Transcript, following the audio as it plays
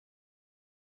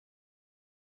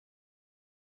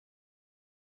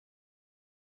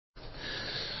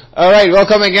All right,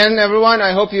 welcome again, everyone.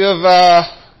 I hope you have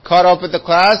caught up with the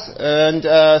class. And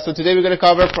so today we're going to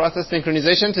cover process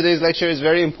synchronization. Today's lecture is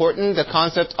very important. The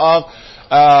concept of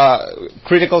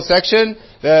critical section,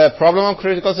 the problem of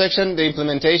critical section, the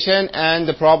implementation, and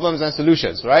the problems and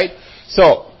solutions, right?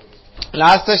 So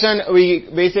last session, we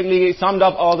basically summed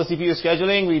up all the CPU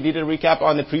scheduling. We did a recap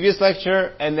on the previous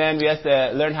lecture, and then we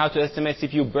learned how to estimate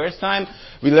CPU burst time.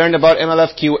 We learned about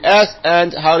MLFQS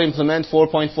and how to implement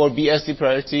 4.4 BSC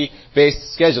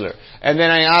priority-based scheduler. And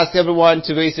then I asked everyone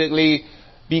to basically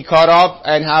be caught up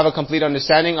and have a complete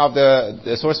understanding of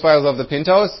the source files of the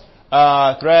Pintos,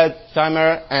 thread,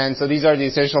 timer, and so these are the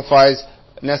essential files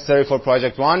necessary for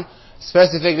project 1.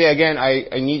 Specifically, again,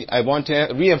 I want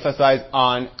to re-emphasize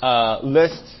on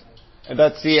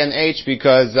list.c and h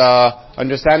because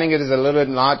understanding it is a little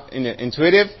bit not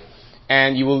intuitive,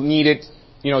 and you will need it,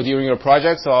 during your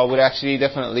project. So I would actually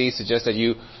definitely suggest that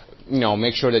you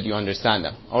make sure that you understand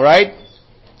them. All right.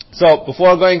 So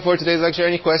before going for today's lecture,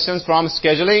 any questions from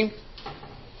scheduling?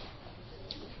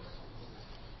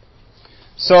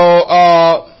 So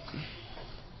all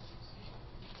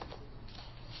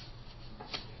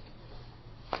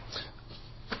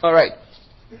right.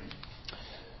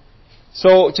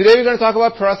 So today we're going to talk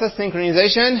about process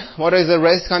synchronization. What is a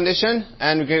rest condition?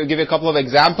 And we're going to give you a couple of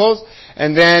examples.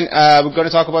 And then we're going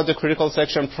to talk about the critical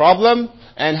section problem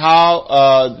and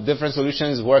how different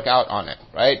solutions work out on it,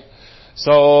 right?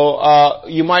 So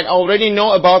you might already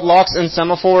know about locks and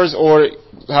semaphores or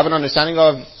have an understanding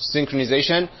of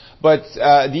synchronization. But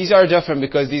these are different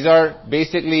because these are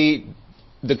basically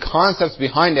the concepts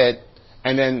behind it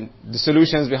and then the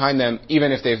solutions behind them,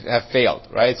 even if they have failed,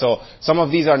 right? So some of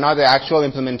these are not the actual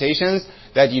implementations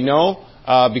that you know,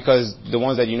 because the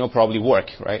ones that you know probably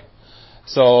work, right?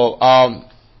 So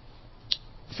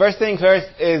first thing first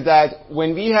is that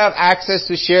when we have access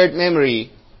to shared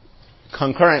memory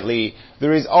concurrently,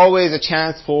 there is always a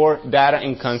chance for data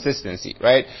inconsistency,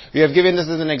 right? We have given this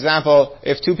as an example.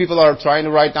 If two people are trying to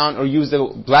write down or use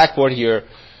the blackboard here,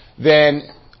 then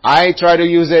I try to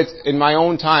use it in my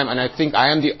own time, and I think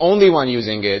I am the only one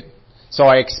using it. So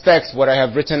I expect what I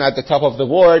have written at the top of the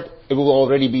board, it will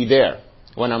already be there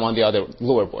when I'm on the other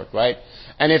lower board, right?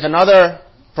 And if another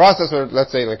processor,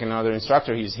 let's say like another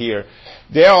instructor who's here,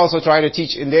 they're also trying to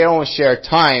teach in their own shared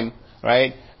time,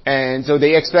 right? And so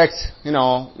they expect,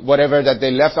 whatever that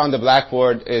they left on the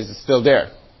blackboard is still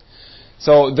there.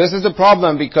 So this is the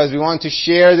problem because we want to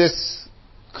share this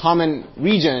common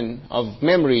region of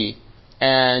memory.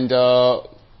 And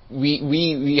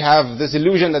we have this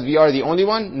illusion that we are the only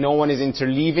one. No one is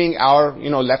interleaving our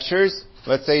lectures,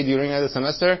 let's say during the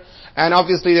semester. And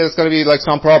obviously there's going to be like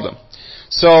some problem.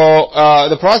 So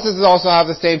the processes also have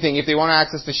the same thing. If they want to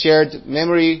access the shared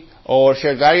memory or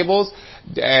shared variables,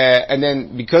 and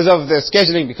then because of the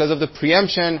scheduling, because of the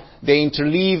preemption, they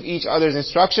interleave each other's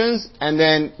instructions, and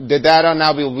then the data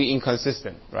now will be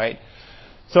inconsistent, right?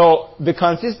 So the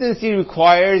consistency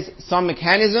requires some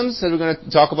mechanisms that we're going to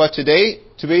talk about today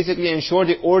to basically ensure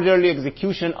the orderly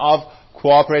execution of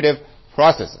cooperative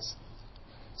processes.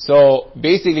 So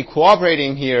basically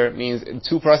cooperating here means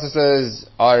two processes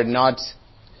are not,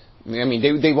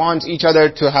 they want each other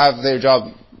to have their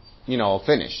job,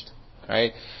 finished,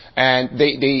 right? And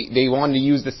they want to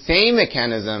use the same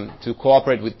mechanism to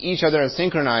cooperate with each other and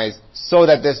synchronize so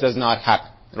that this does not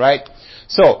happen, right?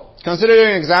 So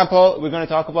considering an example we're going to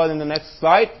talk about in the next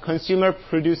slide,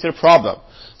 consumer-producer problem.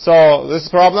 So this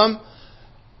problem,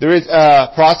 there is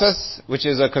a process which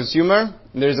is a consumer,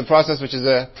 and there is a process which is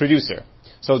a producer.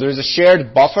 So there is a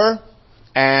shared buffer,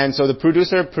 and so the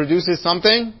producer produces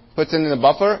something, puts it in the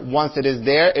buffer. Once it is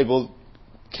there, it will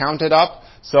count it up.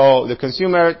 So the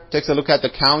consumer takes a look at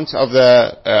the count of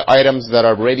the items that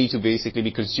are ready to basically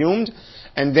be consumed,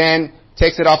 and then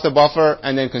takes it off the buffer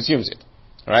and then consumes it,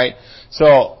 right?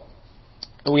 So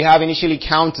we have initially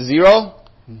count 0.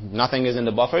 Nothing is in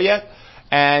the buffer yet.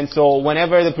 And so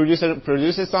whenever the producer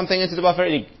produces something into the buffer,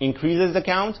 it increases the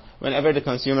count. Whenever the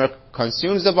consumer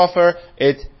consumes the buffer,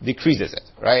 it decreases it,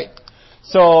 right?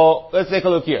 So let's take a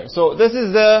look here. So this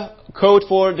is the code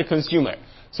for the consumer.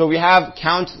 So we have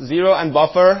count 0 and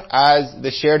buffer as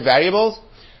the shared variables.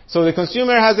 So the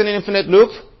consumer has an infinite loop.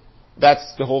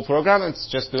 That's the whole program. It's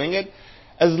just doing it.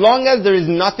 As long as there is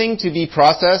nothing to be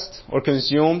processed or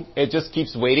consumed, it just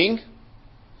keeps waiting.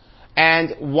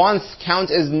 And once count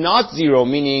is not 0,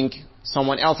 meaning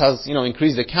someone else has,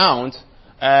 increased the count,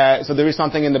 so there is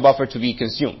something in the buffer to be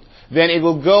consumed, then it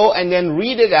will go and then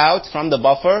read it out from the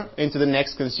buffer into the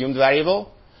next consumed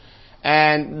variable,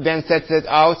 and then sets it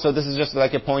out. So this is just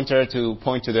like a pointer to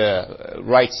point to the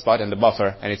right spot in the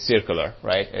buffer, and it's circular,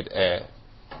 right?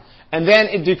 And then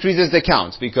it decreases the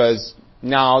count because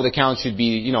now the count should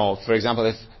be, for example,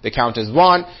 if the count is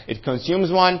 1, it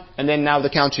consumes 1, and then now the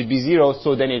count should be 0,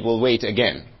 so then it will wait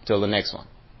again till the next one,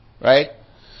 right?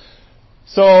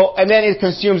 So, and then it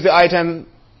consumes the item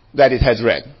that it has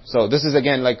read. So this is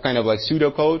again kind of like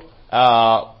pseudocode.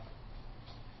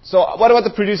 So what about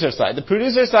the producer side? The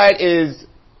producer side is,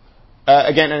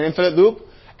 again, an infinite loop,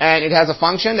 and it has a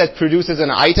function that produces an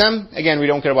item. Again, we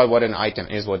don't care about what an item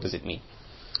is, what does it mean.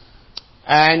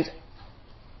 And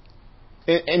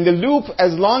in the loop,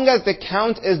 as long as the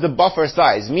count is the buffer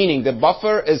size, meaning the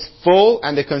buffer is full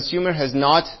and the consumer has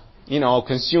not,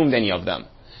 consumed any of them.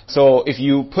 So if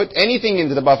you put anything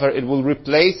into the buffer, it will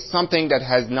replace something that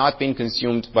has not been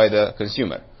consumed by the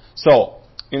consumer. So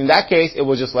in that case, it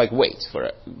will just wait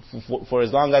for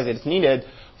as long as it's needed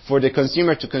for the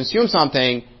consumer to consume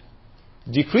something,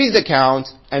 decrease the count,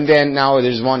 and then now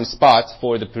there's one spot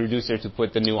for the producer to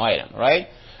put the new item, right?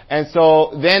 And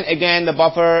so then again, the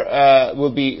buffer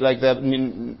will be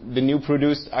the new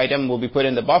produced item will be put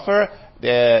in the buffer.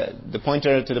 The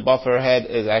pointer to the buffer head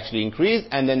is actually increased,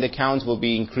 and then the count will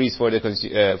be increased for the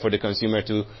consumer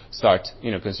to start,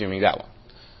 consuming that one.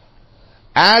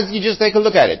 As you just take a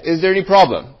look at it, is there any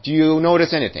problem? Do you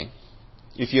notice anything?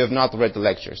 If you have not read the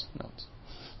lectures notes.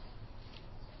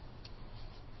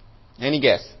 Any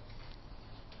guess?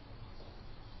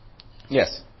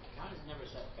 Yes. Count is never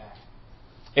set back.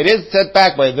 It is set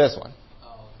back by this one.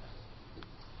 Oh,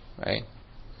 okay. Right?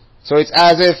 So it's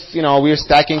as if, we're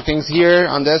stacking things here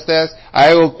on this desk.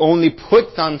 I will only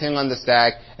put something on the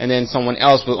stack, and then someone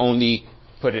else will only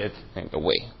put it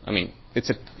away. I mean, it's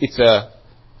a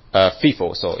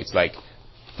FIFO, so it's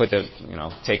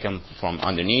take them from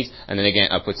underneath, and then again,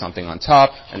 I put something on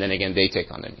top, and then again, they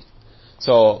take underneath.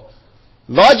 So,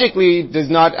 logically, it does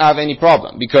not have any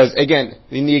problem, because again,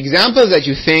 in the examples that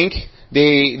you think,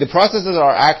 the processes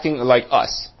are acting like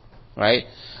us, right?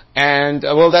 And,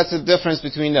 that's the difference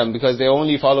between them, because they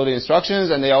only follow the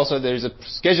instructions, and there's a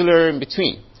scheduler in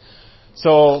between.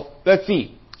 So, let's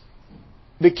see.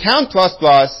 The count ++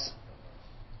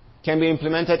 can be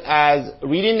implemented as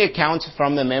reading the count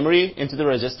from the memory into the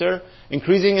register,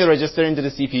 increasing the register into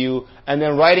the CPU, and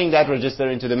then writing that register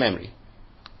into the memory.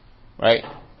 Right?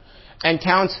 And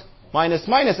count -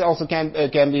 also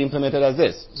can be implemented as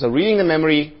this. So reading the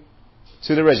memory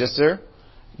to the register,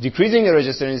 decreasing the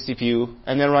register in the CPU,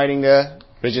 and then writing the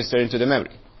register into the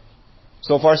memory.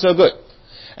 So far, so good.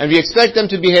 And we expect them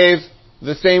to behave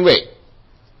the same way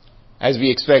as we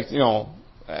expect,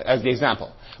 as the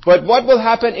example. But what will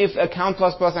happen if a count ++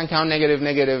 and count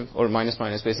negative, or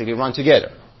 - basically run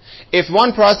together? If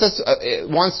one process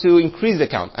wants to increase the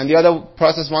count and the other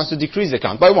process wants to decrease the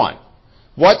count by 1,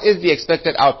 what is the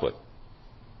expected output?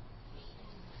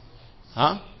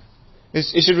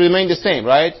 It should remain the same,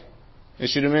 right? It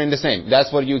should remain the same.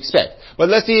 That's what you expect. But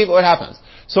let's see what happens.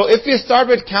 So if we start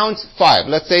with count 5,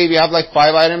 let's say we have 5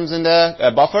 items in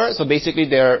the buffer, so basically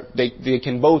they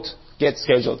can both get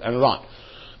scheduled and run.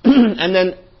 And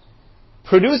then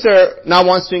producer now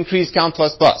wants to increase count ++,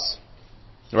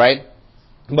 right?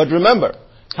 But remember,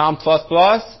 count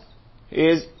 ++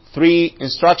 is 3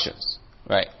 instructions,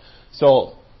 right?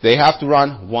 So they have to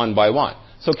run one by one.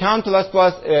 So count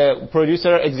 ++,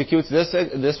 producer executes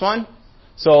this one.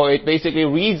 So it basically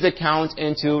reads the count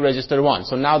into register 1.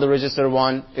 So now the register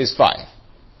 1 is 5.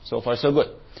 So far so good.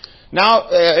 Now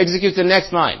executes the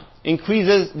next line.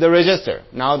 Increases the register.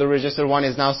 Now the register 1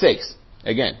 is now 6.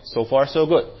 Again, so far so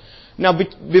good. Now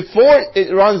before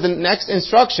it runs the next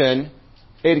instruction,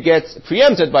 it gets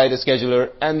preempted by the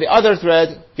scheduler and the other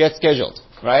thread gets scheduled,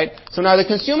 right? So now the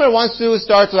consumer wants to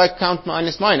start count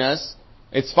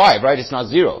 - it's 5, right? It's not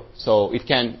 0. So it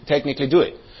can technically do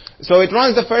it. So it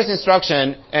runs the first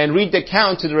instruction and read the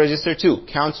count to the register 2.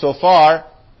 Count so far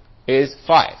is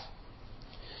 5.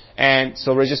 And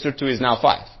so register 2 is now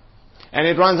 5. And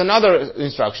it runs another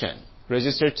instruction.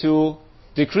 Register 2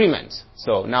 decrement.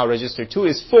 So now register 2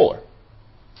 is 4.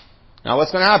 Now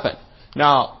what's going to happen?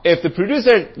 Now, if the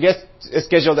producer gets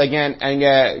scheduled again and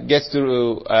gets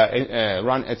to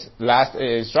run its last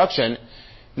instruction,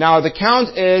 now the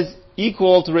count is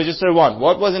equal to register 1.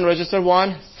 What was in register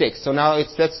 1? 6. So now it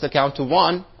sets the count to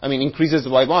 1. Increases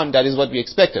by 1. That is what we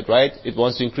expected, right? It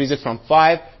wants to increase it from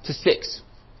 5 to 6.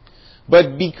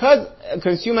 But because a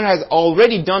consumer has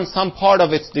already done some part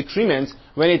of its decrement,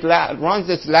 when it runs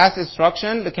its last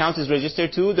instruction, the count is register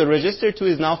 2. The register 2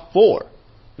 is now 4,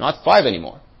 not 5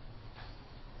 anymore.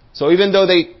 So even though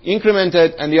they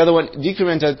incremented and the other one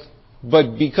decremented,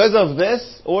 but because of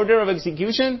this order of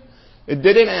execution, it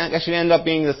didn't actually end up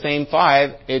being the same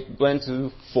 5. It went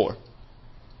to 4.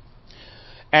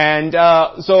 And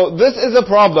so this is a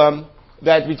problem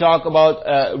that we talk about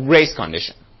race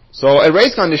condition. So a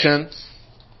race condition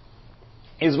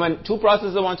is when two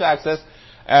processes want to access,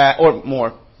 or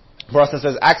more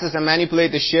processes access and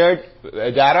manipulate the shared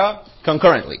data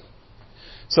concurrently.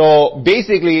 So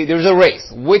basically, there's a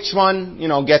race. Which one,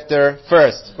 get there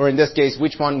first, or in this case,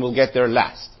 which one will get there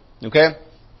last? Okay.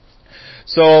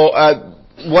 So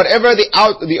whatever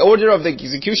the order of the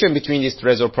execution between these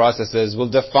threads or processes will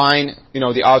define,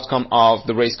 the outcome of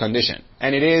the race condition,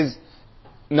 and it is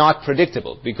not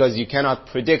predictable because you cannot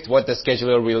predict what the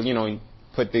scheduler will,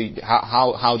 put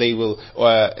how they will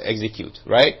execute,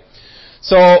 right?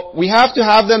 So we have to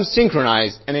have them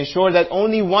synchronized and ensure that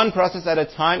only one process at a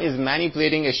time is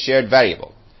manipulating a shared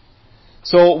variable.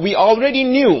 So we already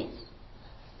knew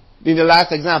in the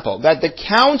last example that the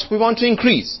count we want to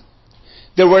increase.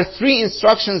 There were 3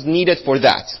 instructions needed for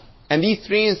that. And these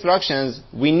 3 instructions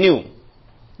we knew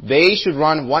they should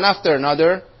run one after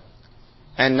another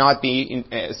and not be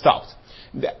stopped.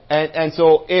 And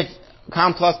so if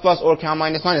count plus plus or count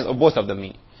minus minus, or both of them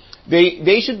mean,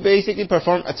 they should basically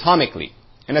perform atomically.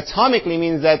 And atomically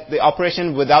means that the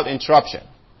operation without interruption.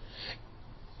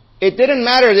 It didn't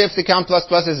matter if the count plus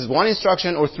plus is 1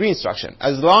 instruction or 3 instructions.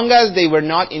 As long as they were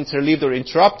not interleaved or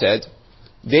interrupted,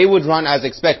 they would run as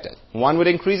expected. One would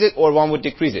increase it or one would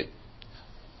decrease it.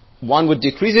 One would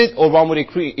decrease it or one would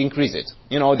increase it.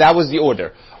 That was the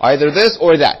order. Either this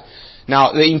or that.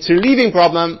 Now, the interleaving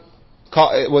problem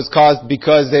was caused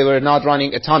because they were not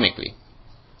running atomically.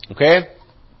 Okay?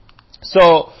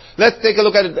 So, let's take a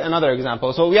look at another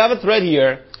example. So, we have a thread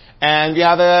here, and we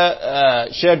have a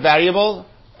shared variable,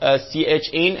 ch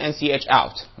in and ch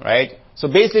out, right? So,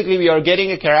 basically, we are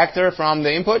getting a character from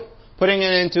the input, putting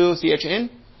it into ch in,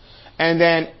 and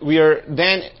then we are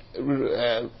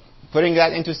putting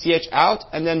that into ch out,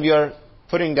 and then we are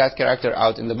putting that character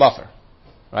out in the buffer,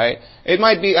 right? It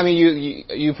might be,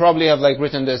 you probably have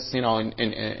written this,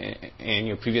 in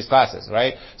your previous classes,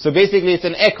 right? So basically it's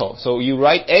an echo. So you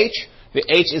write h, the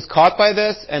h is caught by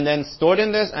this, and then stored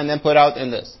in this, and then put out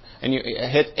in this. And you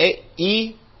hit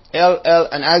E, L, L,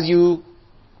 and as you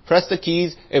press the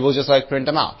keys, it will just print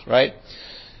them out, right?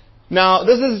 Now,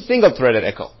 this is a single-threaded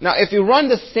echo. Now, if you run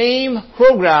the same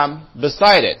program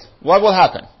beside it, what will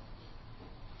happen?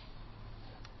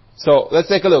 So, let's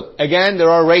take a look. Again, there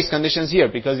are race conditions here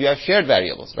because you have shared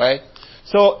variables, right?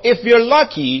 So, if you're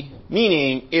lucky,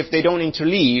 meaning if they don't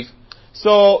interleave,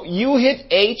 so you hit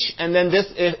H, and then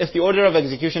this, if the order of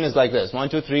execution is like this, 1,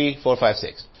 2, 3, 4, 5,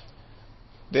 6.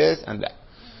 This and that.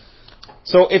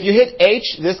 So, if you hit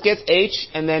H, this gets H,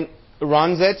 and then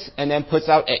runs it, and then puts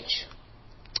out H.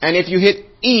 And if you hit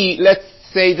E, let's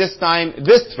say this time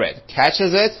this thread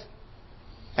catches it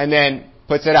and then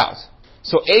puts it out.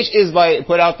 So H is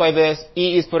put out by this,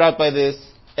 E is put out by this,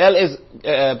 L is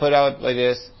put out by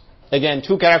this. Again,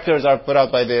 2 characters are put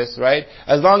out by this, right?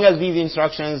 As long as these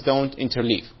instructions don't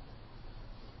interleave.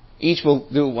 Each will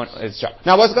do its job.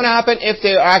 Now what's going to happen if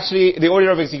the order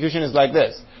of execution is like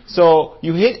this? So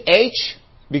you hit H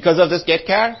because of this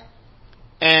getchar,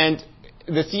 and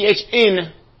the ch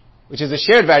in, which is a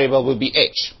shared variable, will be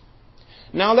H.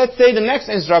 Now let's say the next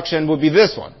instruction would be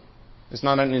this one. It's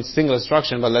not a single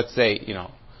instruction, but let's say,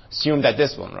 assume that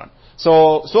this will run.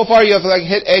 So far you have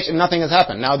hit H and nothing has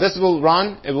happened. Now this will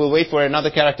run, it will wait for another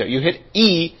character. You hit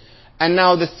E, and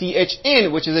now the ch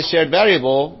in, which is a shared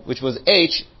variable, which was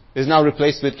H, is now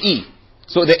replaced with E.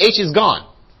 So the H is gone.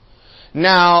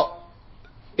 Now,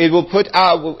 it will put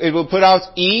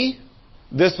out E.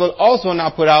 This will also now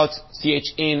put out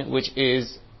ch in, which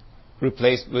is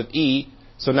replaced with E,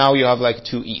 so now you have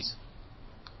 2 E's.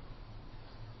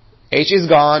 H is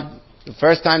gone. The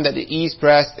first time that the E is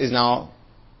pressed is now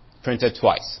printed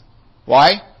twice.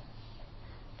 Why?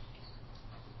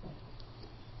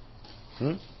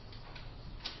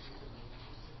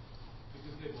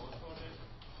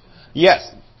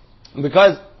 Yes,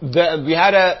 because we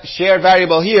had a shared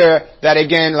variable here that,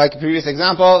 again, like the previous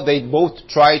example, they both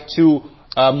try to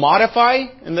modify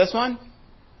in this one,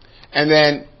 and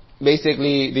then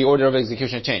basically the order of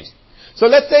execution changed. So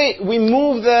let's say we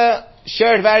move the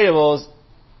shared variables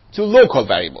to local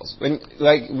variables.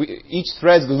 Each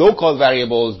thread's local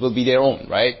variables will be their own,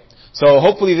 right? So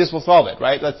hopefully this will solve it,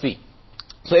 right? Let's see.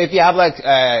 So if you have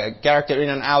a character in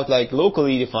and out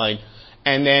locally defined,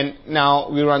 and then now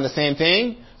we run the same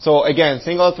thing. So again,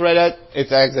 single threaded,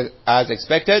 it's as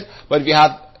expected. But if you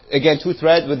have again 2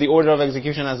 threads with the order of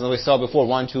execution as we saw before,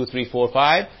 1, 2, 3, 4,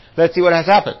 5. Let's see what has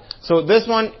happened. So this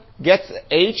one gets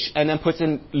H and then puts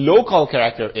in local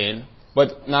character in,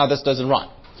 but now this doesn't run.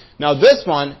 Now this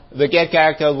one, the get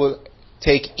character will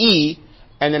take E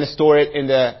and then store it in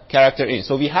the character in.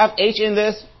 So we have H in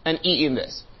this and E in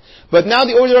this. But now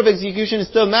the order of execution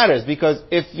still matters, because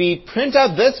if we print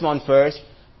out this one first,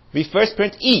 we first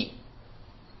print E,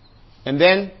 and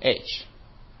then H.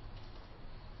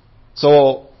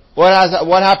 So what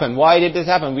happened? Why did this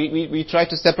happen? We tried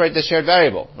to separate the shared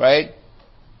variable, right?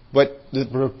 But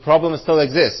the problem still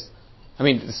exists. I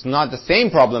mean, it's not the same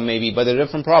problem maybe, but a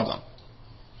different problem.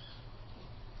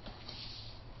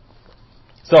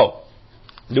 So,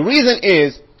 the reason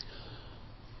is,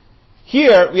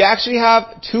 here we actually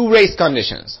have two race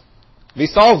conditions. We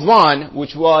solved one,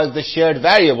 which was the shared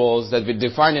variables that we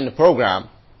defined in the program,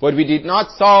 but we did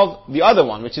not solve the other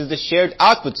one, which is the shared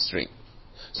output stream.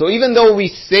 So even though we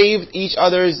saved each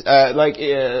other's,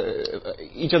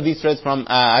 each of these threads from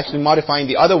actually modifying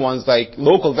the other ones like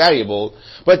local variable,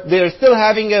 but they're still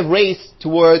having a race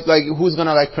towards like who's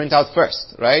gonna like print out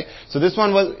first, right? So this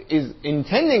one is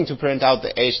intending to print out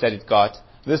the H that it got.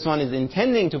 This one is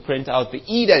intending to print out the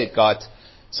E that it got.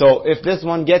 So if this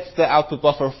one gets the output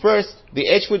buffer first, the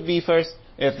H would be first.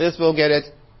 If this will get it,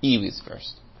 E is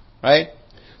first, right?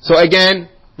 So again,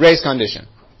 race condition.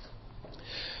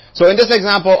 So in this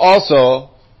example also,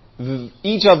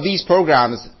 each of these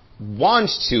programs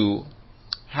wants to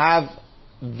have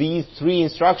these three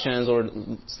instructions or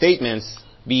statements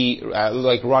be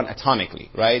like run atomically,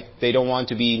 right? They don't want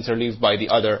to be interleaved by the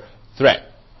other thread.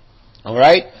 All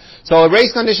right? So a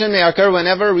race condition may occur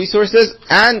whenever resources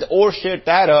and or shared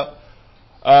data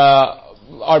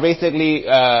are basically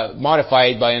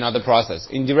modified by another process,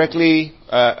 indirectly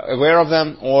aware of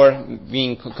them or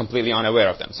being completely unaware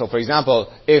of them. So for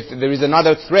example, if there is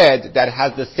another thread that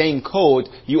has the same code,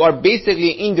 you are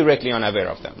basically indirectly unaware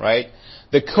of them, right?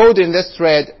 The code in this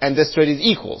thread and this thread is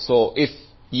equal. So if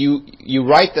you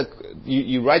write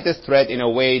this thread in a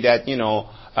way that, you know,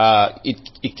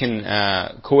 it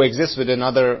can coexist with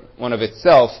another one of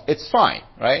itself, it's fine,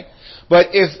 right? But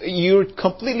if you're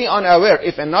completely unaware,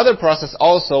 if another process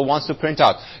also wants to print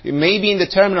out, maybe in the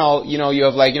terminal, you know, you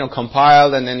have like, you know,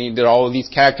 compiled and then there are all these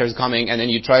characters coming and then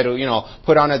you try to, you know,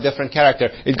 put on a different character.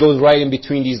 It goes right in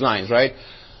between these lines, right?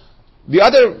 The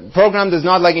other program does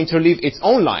not like interleave its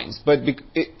own lines, but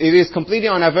it is completely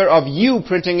unaware of you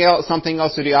printing out something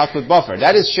else to the output buffer.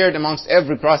 That is shared amongst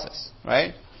every process,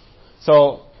 right?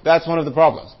 So that's one of the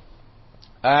problems.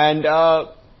 And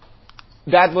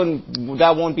that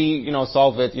won't be, you know,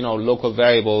 solved with, you know, local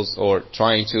variables or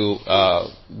trying to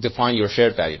define your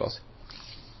shared variables.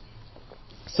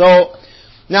 So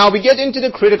now we get into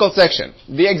the critical section.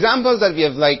 The examples that we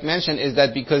have like mentioned is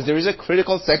that because there is a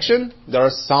critical section, there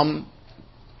are some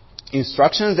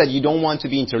instructions that you don't want to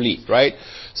be interleaved, right?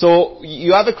 So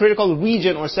you have a critical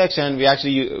region or section. We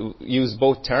actually use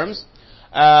both terms.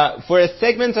 For a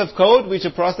segment of code which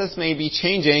a process may be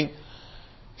changing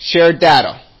shared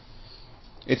data.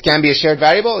 It can be a shared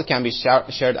variable, it can be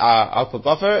shared output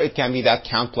buffer, it can be that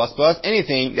count plus plus,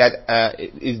 anything that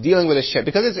is dealing with a shared,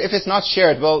 because if it's not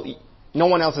shared, well, no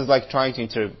one else is like trying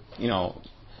to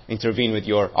intervene with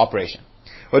your operation.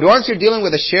 But once you're dealing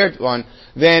with a shared one,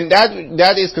 then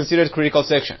that is considered critical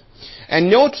section. And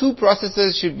no two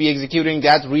processes should be executing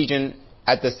that region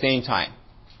at the same time.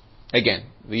 Again,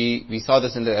 we saw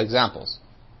this in the examples.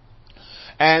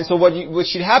 And so what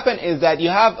should happen is that you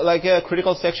have like a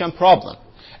critical section problem.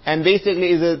 And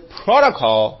basically is a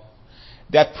protocol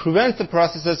that prevents the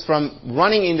processes from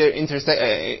running in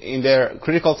their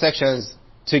critical sections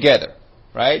together,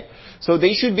 right? So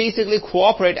they should basically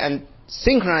cooperate and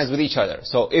synchronize with each other.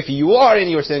 So if you are in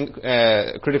your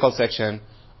critical section,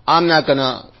 I'm not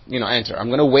gonna, enter. I'm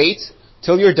gonna wait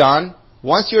till you're done.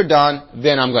 Once you're done,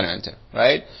 then I'm gonna enter,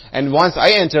 right? And once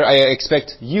I enter, I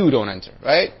expect you don't enter,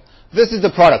 right? This is the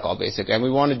protocol, basically, and we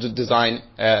wanted to design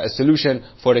a solution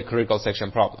for the critical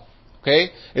section problem.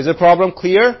 Okay? Is the problem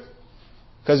clear?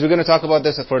 Because we're going to talk about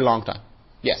this for a long time.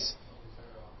 Yes?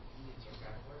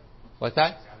 What's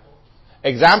that?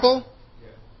 Example?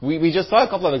 We just saw a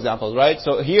couple of examples, right?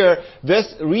 So here,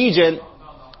 this region...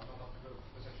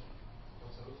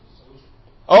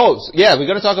 Oh, yeah, we're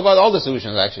going to talk about all the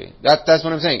solutions, actually. That's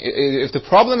what I'm saying. If the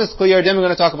problem is clear, then we're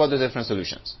going to talk about the different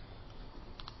solutions.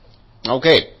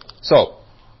 Okay. So,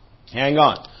 hang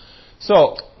on.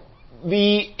 So,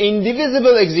 the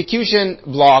indivisible execution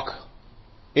block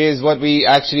is what we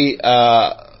actually,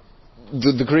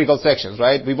 the critical sections,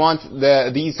 right? We want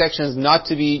these sections not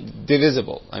to be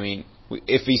divisible. I mean,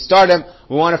 if we start them,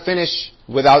 we want to finish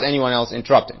without anyone else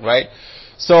interrupting, right?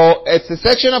 So, it's a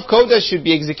section of code that should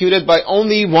be executed by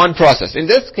only one process. In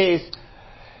this case,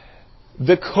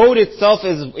 the code itself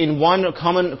is in one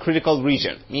common critical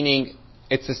region, meaning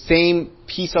it's the same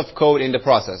piece of code in the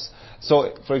process.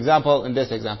 So, for example, in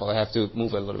this example, I have to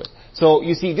move a little bit. So,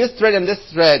 you see this thread and this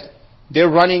thread, they're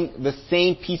running the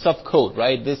same piece of code,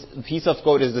 right? This piece of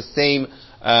code is the same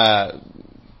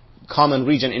common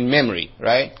region in memory,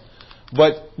 right?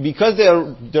 But because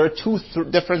there are two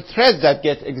different threads that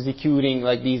get executing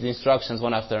like these instructions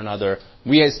one after another,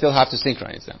 we still have to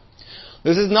synchronize them.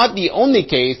 This is not the only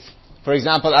case. For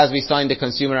example, as we saw in the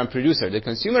consumer and producer. The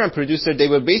consumer and producer, they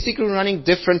were basically running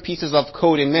different pieces of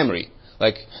code in memory.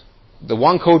 Like, the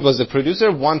one code was the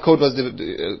producer, one code was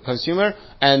the consumer,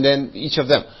 and then each of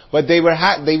them. But there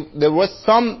was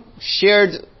some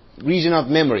shared region of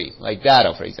memory, like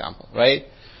data, for example, right?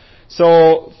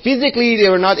 So, physically, they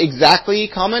were not exactly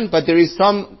common, but there is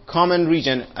some common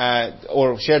region,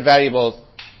 or shared variable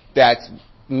that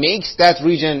makes that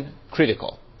region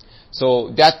critical.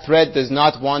 So that thread does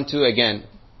not want to, again,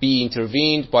 be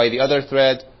intervened by the other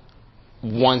thread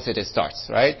once it starts,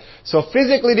 right? So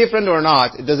physically different or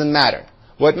not, it doesn't matter.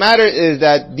 What matters is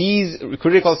that these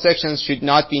critical sections should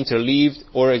not be interleaved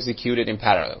or executed in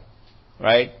parallel,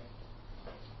 right?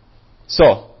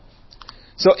 So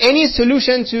any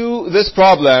solution to this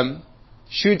problem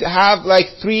should have like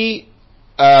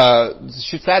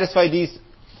should satisfy these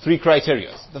three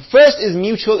criteria. The first is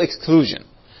mutual exclusion.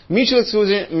 Mutual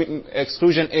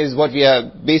exclusion is what we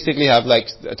basically have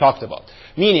talked about.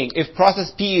 Meaning, if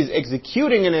process P is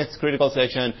executing in its critical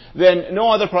section, then no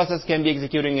other process can be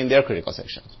executing in their critical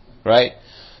sections, right?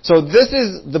 So this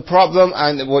is the problem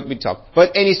and what we talked.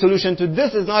 But any solution to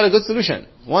this is not a good solution.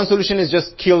 One solution is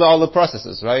just kill all the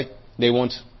processes, right? They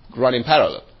won't run in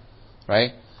parallel,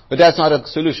 right? But that's not a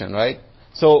solution, right?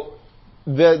 So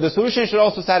the solution should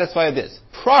also satisfy this.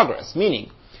 Progress,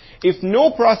 meaning, if no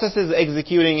process is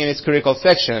executing in its critical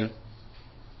section,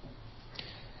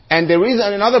 and there is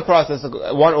another process,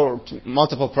 one or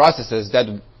multiple processes that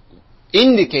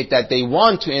indicate that they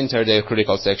want to enter their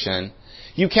critical section,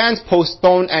 you can't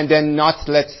postpone and then not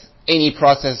let any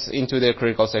process into their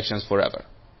critical sections forever.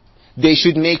 They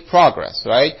should make progress,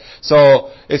 right? So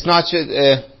it's not just,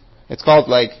 it's called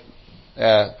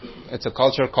it's a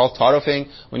culture called tariffing.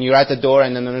 When you're at the door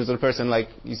and then there's a person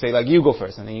you say you go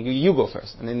first, and then you go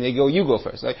first, and then they go, you go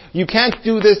first. You can't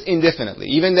do this indefinitely.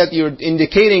 Even that you're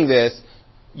indicating this,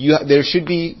 there should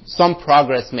be some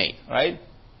progress made, right?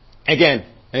 Again,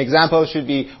 an example should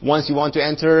be once you want to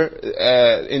enter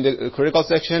in the critical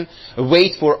section,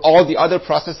 wait for all the other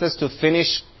processes to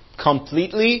finish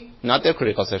completely, not their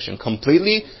critical section,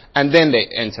 completely, and then they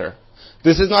enter.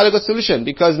 This is not a good solution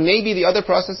because maybe the other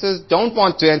processes don't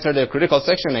want to enter their critical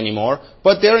section anymore,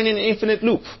 but they're in an infinite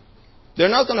loop. They're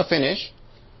not going to finish,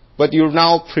 but you're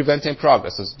now preventing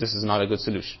progress. So this is not a good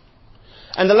solution.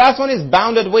 And the last one is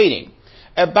bounded waiting.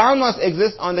 A bound must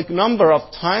exist on the number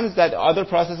of times that other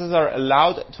processes are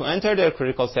allowed to enter their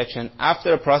critical section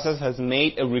after a process has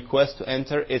made a request to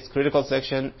enter its critical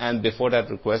section and before that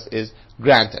request is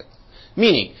granted.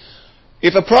 Meaning,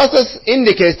 if a process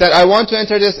indicates that I want to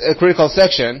enter this critical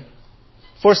section,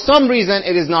 for some reason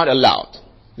it is not allowed.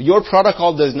 Your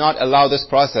protocol does not allow this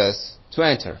process to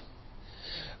enter.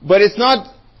 But it's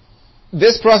not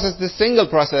this process, this single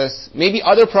process. Maybe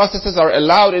other processes are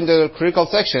allowed in the critical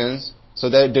sections so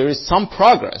that there is some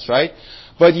progress, right?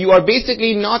 But you are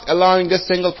basically not allowing this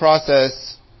single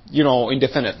process,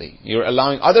 indefinitely. You're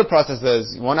allowing other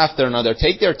processes, one after another,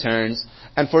 take their turns,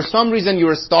 and for some reason you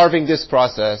are starving this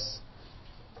process.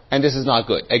 And this is not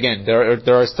good. Again,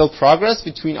 there are still progress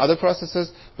between other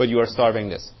processes, but you are starving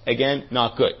this. Again,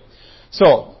 not good.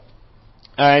 So,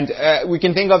 and we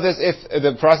can think of this if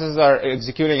the processes are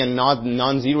executing at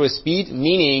non-zero speed,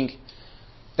 meaning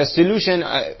a solution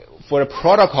for a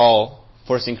protocol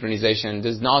for synchronization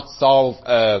does not solve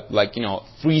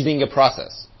freezing a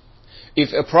process.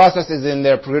 If a process is in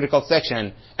their critical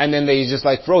section and then they just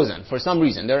frozen for some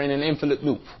reason, they're in an infinite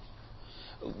loop.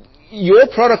 Your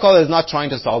protocol is not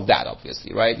trying to solve that,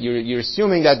 obviously, right? You're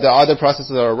assuming that the other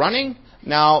processes are running.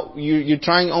 Now, you're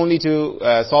trying only to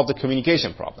solve the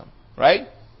communication problem, right?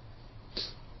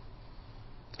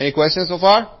 Any questions so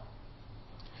far?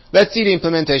 Let's see the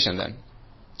implementation then.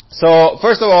 So,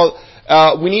 first of all,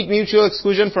 we need mutual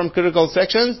exclusion from critical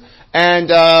sections, and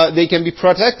they can be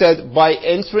protected by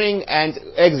entering and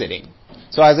exiting.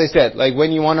 So, as I said,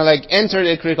 when you want to enter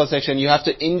the critical section, you have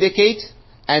to indicate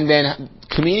and then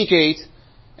communicate,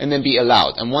 and then be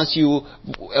allowed. And once you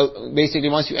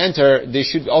enter, there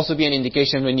should also be an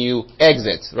indication when you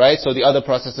exit, right? So the other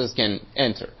processes can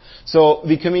enter. So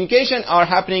the communication are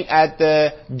happening at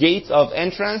the gates of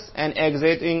entrance and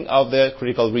exiting of the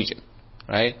critical region,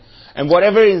 right? And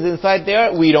whatever is inside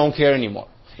there, we don't care anymore.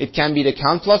 It can be the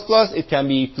count plus plus, it can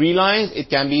be 3 lines, it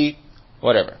can be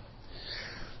whatever.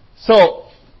 So,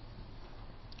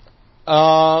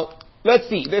 let's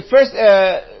see. The first,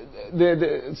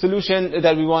 the solution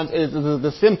that we want is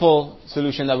the simple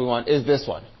solution that we want is this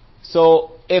one.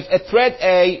 So if a thread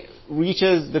A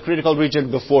reaches the critical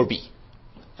region before B,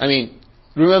 I mean,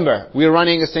 remember, we're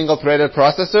running a single-threaded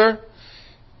processor,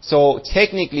 so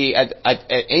technically at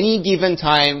any given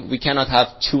time, we cannot have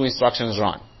two instructions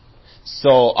run.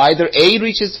 So either A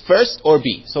reaches first or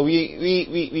B. So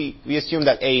we assume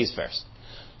that A is first.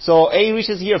 So A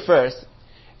reaches here first.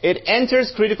 It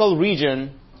enters critical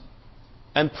region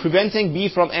and preventing B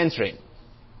from entering.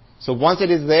 So once it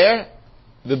is there,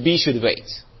 the B should wait.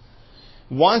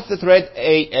 Once the thread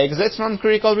A exits from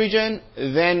critical region,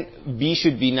 then B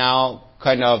should be now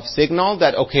kind of signaled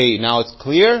that, okay, now it's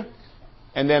clear,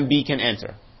 and then B can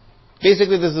enter.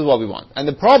 Basically, this is what we want. And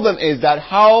the problem is that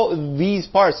how these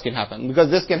parts can happen,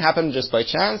 because this can happen just by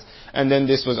chance, and then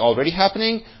this was already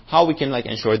happening, how we can like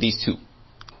ensure these two.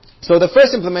 So the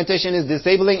first implementation is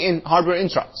disabling in hardware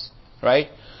interrupts, right?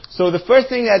 So the first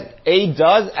thing that A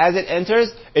does as it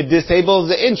enters, it disables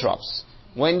the interrupts.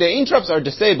 When the interrupts are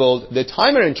disabled, the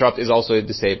timer interrupt is also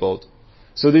disabled.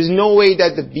 So there's no way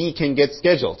that the B can get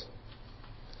scheduled.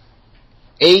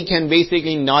 A can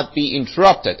basically not be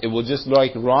interrupted. It will just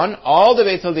like run all the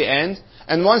way till the end,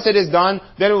 and once it is done,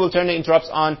 then it will turn the interrupts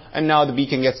on, and now the B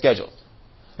can get scheduled.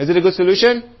 Is it a good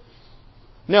solution?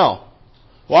 No.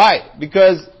 Why?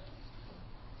 Because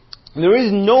there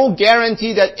is no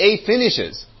guarantee that A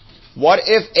finishes. What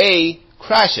if A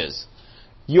crashes?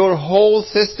 Your whole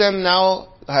system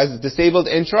now has disabled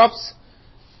interrupts,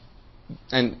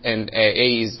 and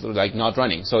A is like not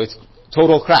running. So it's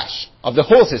total crash of the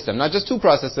whole system, not just two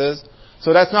processes.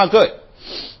 So that's not good.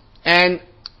 And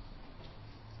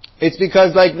it's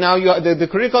because like now the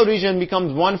critical region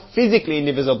becomes one physically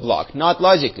indivisible block, not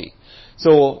logically.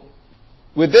 So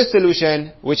with this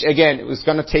solution, which again is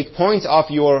going to take points off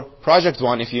your project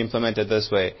one if you implement it this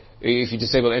way, if you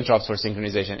disable interrupts for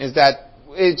synchronization, is that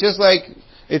it just like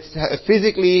it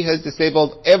physically has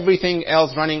disabled everything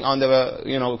else running on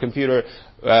the computer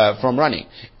from running.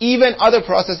 Even other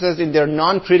processes in their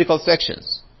non-critical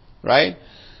sections, right?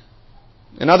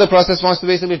 Another process wants to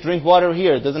basically drink water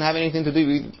here. It doesn't have anything to do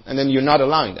with, and then you're not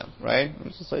allowing them, right?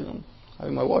 I'm just like, I'm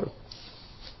having my water.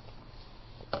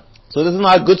 So this is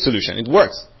not a good solution. It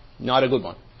works. Not a good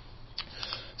one.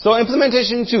 So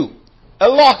implementation 2, a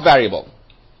lock variable.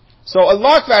 So a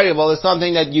lock variable is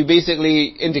something that you basically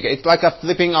indicate. It's like a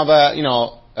flipping of a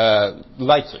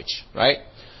light switch, right?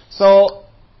 So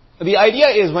the idea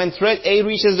is when thread A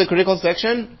reaches the critical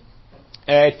section,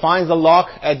 it finds the lock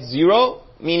at 0,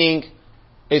 meaning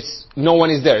no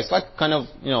one is there. It's like kind of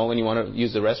when you want to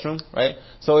use the restroom, right?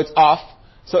 So it's off.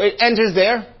 So it enters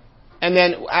there, and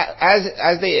then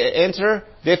as they enter,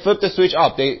 they flip the switch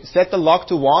up. They set the lock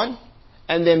to 1,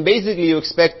 and then basically you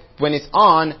expect when it's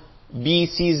on, B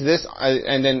sees this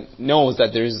and then knows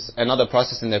that there's another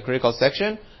process in the critical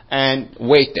section and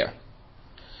wait there.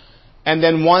 And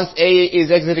then once A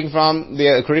is exiting from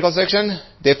the critical section,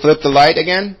 they flip the light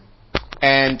again,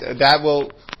 and that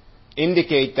will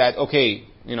indicate that, okay,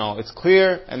 it's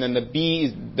clear, and then the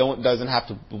B doesn't have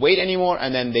to wait anymore,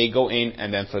 and then they go in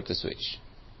and then flip the switch.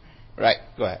 Right,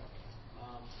 go ahead.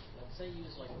 Let's say you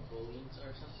use like booleans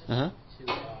or something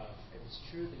to, if it's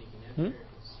true, then you can enter. If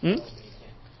it's false, then you can't.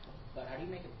 But how do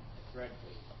you make a thread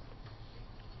wait?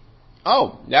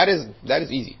 Oh, that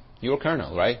is easy. Your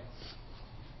kernel, right?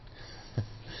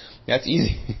 That's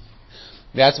easy.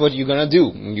 That's what you're gonna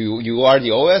do. You are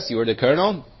the OS, you are the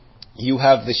kernel. You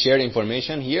have the shared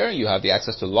information here. You have the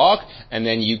access to lock, and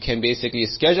then you can basically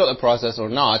schedule a process or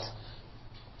not,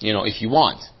 if you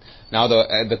want. Now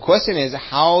the question is,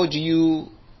 how do you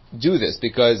do this?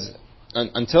 Because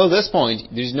until this point,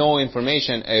 there's no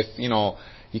information if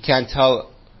you can't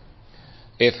tell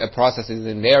if a process is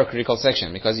in their critical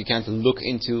section, because you can't look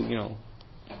into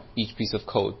each piece of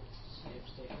code. If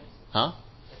statement? Huh?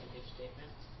 If statement?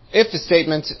 If the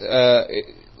statement,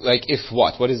 like if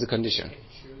what? What is the condition?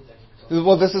 If true, then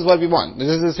Well, this is what we want. This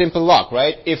is a simple lock,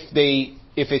 right? If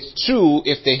it's true,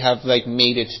 if they have like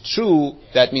made it true,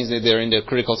 that means that they're in the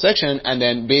critical section, and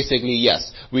then basically,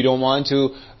 yes, we don't want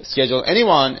to schedule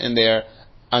anyone in there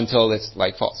until it's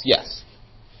like false. Yes.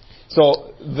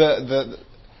 So the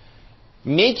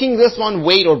making this one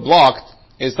wait or blocked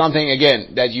is something,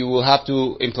 again, that you will have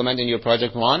to implement in your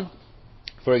project one.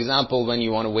 For example, when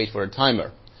you want to wait for a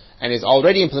timer. And it's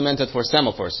already implemented for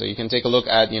semaphores, so you can take a look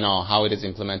at how it is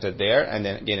implemented there and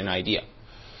then get an idea.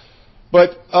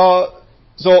 But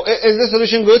so is the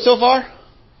solution good so far?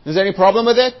 Is there any problem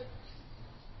with it?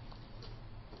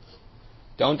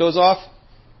 Don't doze off.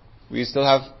 We still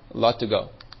have a lot to go.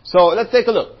 So let's take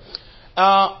a look.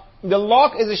 the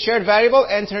lock is a shared variable.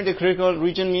 Entering the critical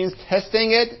region means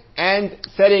testing it and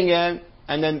setting it,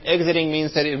 and then exiting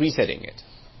means resetting it.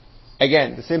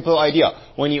 Again, the simple idea.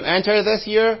 When you enter this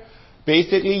here,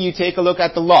 basically you take a look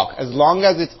at the lock. As long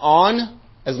as it's on,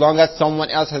 as long as someone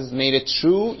else has made it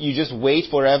true, you just wait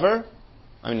forever.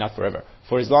 I mean, not forever.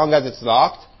 For as long as it's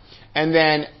locked. And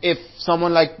then if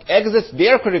someone like exits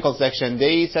their critical section,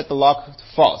 they set the lock to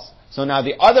false. So now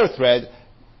the other thread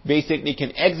basically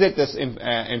can exit this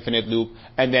infinite loop,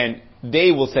 and then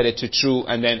they will set it to true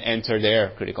and then enter their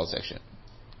critical section.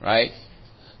 Right?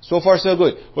 So far so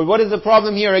good. But what is the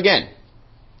problem here again?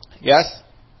 Yes?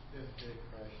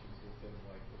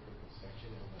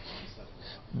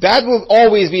 That will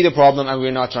always be the problem, and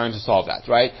we're not trying to solve that,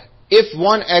 right? If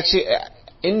one actually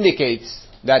indicates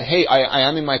that, hey, I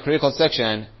am in my critical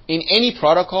section, in any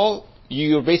protocol,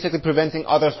 you're basically preventing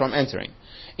others from entering.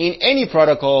 In any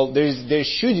protocol, there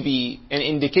should be an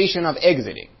indication of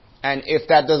exiting. And if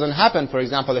that doesn't happen, for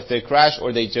example, if they crash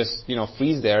or they just,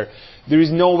 freeze there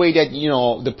is no way that,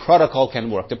 the protocol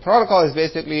can work. The protocol is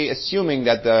basically assuming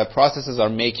that the processes are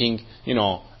making,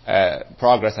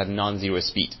 progress at non-zero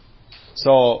speed.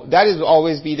 So that is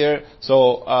always be there.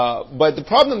 So, but the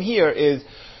problem here is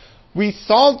we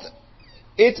solved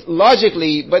it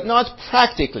logically, but not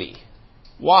practically.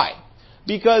 Why?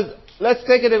 Because let's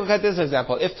take a look at this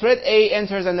example. If thread A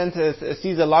enters and then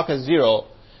sees the lock as 0,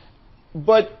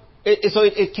 but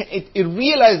it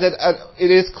realized that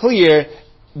it is clear,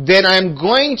 then I'm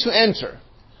going to enter.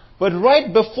 But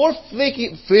right before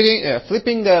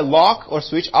flipping the lock or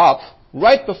switch up,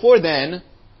 right before then,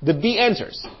 the B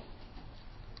enters.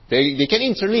 They can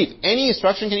interleave. Any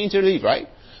instruction can interleave, right?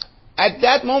 At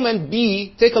that moment,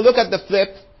 B, take a look at the flip,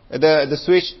 the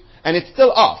switch, and it's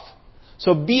still off.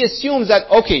 So B assumes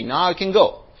that, okay, now I can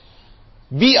go.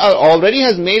 B already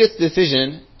has made its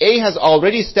decision. A has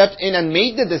already stepped in and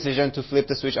made the decision to flip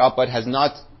the switch up, but has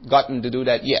not gotten to do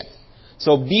that yet.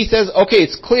 So B says, okay,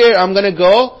 it's clear, I'm going to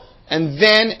go, and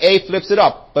then A flips it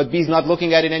up. But B is not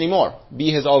looking at it anymore.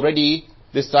 B has already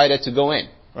decided to go in,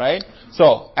 right?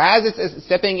 So as it's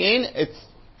stepping in,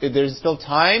 there's still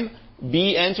time.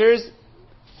 B enters,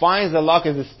 finds the lock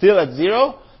is still at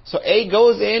 0. So A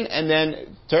goes in and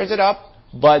then turns it up,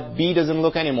 but B doesn't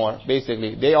look anymore,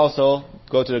 basically. They also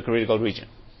go to the critical region.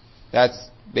 That's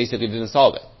basically didn't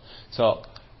solve it. So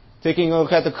taking a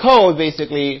look at the code,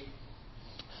 basically,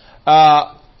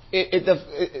 the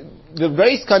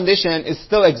race condition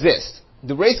still exists.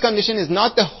 The race condition is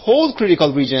not the whole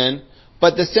critical region,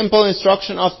 but the simple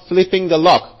instruction of flipping the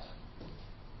lock.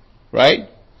 Right?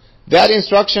 That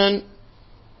instruction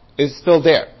is still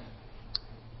there.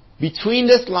 Between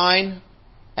this line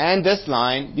and this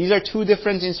line, these are two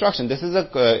different instructions. This is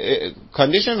a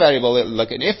condition variable,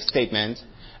 like an if statement,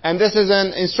 and this is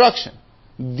an instruction.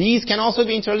 These can also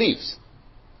be interleaved.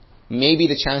 Maybe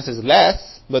the chance is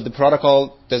less, but the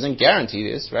protocol doesn't guarantee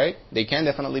this, right? They can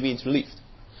definitely be interleaved.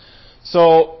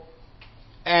 So,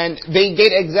 and they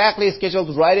get exactly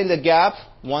scheduled right in the gap.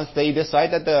 Once they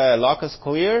decide that the lock is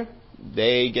clear,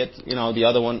 they get, the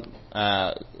other one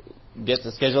gets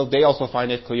scheduled. They also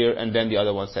find it clear, and then the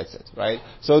other one sets it, right?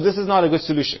 So this is not a good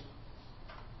solution.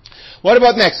 What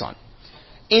about next one?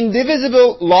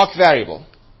 Indivisible lock variable.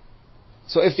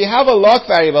 So if you have a lock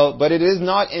variable, but it is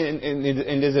not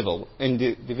indivisible,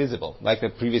 like the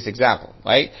previous example,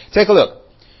 right? Take a look.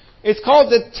 It's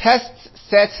called the test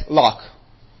set lock.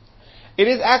 It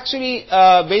is actually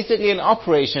basically an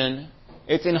operation.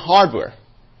 It's in hardware.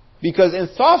 Because in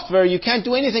software, you can't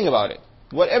do anything about it.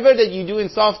 Whatever that you do in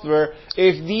software,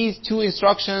 if these two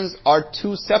instructions are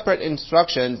two separate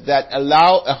instructions that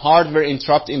allow a hardware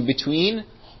interrupt in between,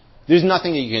 there's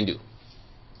nothing that you can do.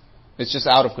 It's just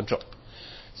out of control.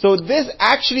 So this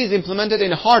actually is implemented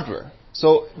in hardware.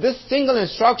 So this single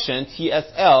instruction,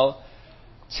 TSL,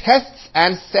 tests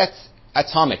and sets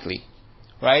atomically.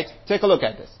 Right? Take a look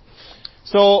at this.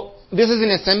 So this is in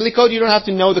assembly code. You don't have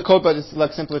to know the code, but it's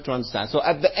like simpler to understand. So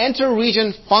at the enter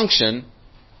region function,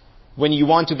 when you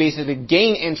want to basically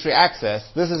gain entry access,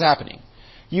 this is happening.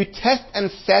 You test and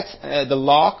set the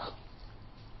lock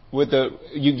with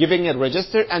you giving it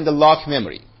register and the lock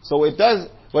memory. So what it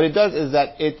does is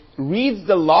that it reads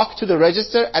the lock to the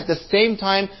register at the same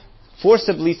time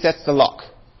forcibly sets the lock.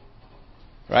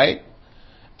 Right?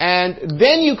 And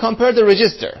then you compare the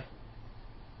register.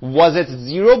 Was it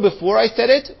 0 before I set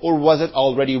it, or was it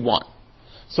already 1?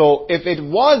 So if it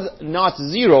was not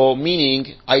 0,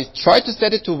 meaning I tried to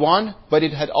set it to 1, but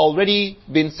it had already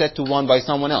been set to 1 by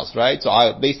someone else, right? So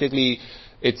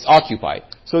it's occupied.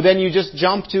 So then you just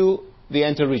jump to the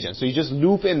enter region. So you just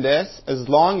loop in this as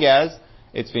long as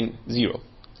it's been 0.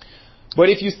 But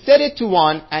if you set it to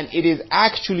 1 and it is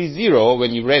actually 0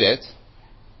 when you read it,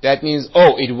 that means,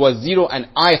 oh, it was 0 and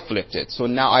I flipped it. So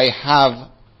now I have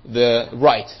the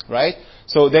right?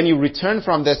 So then you return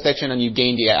from this section and you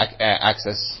gain the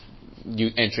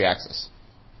entry access.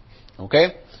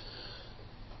 Okay?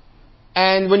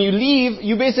 And when you leave,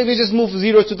 you basically just move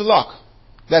 0 to the lock.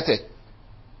 That's it.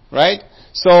 Right?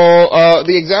 So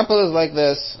the example is like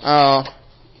this. I'm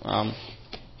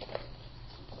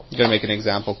going to make an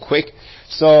example quick.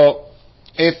 So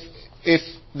if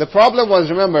the problem was,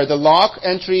 remember, the lock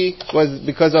entry was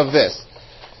because of this.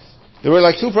 There were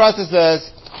like two processes,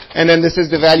 and then this is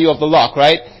the value of the lock,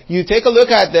 right? You take a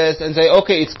look at this and say,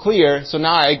 okay, it's clear, so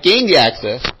now I gain the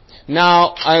access.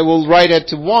 Now I will write it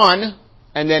to 1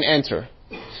 and then enter.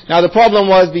 Now the problem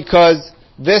was because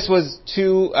this was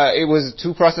two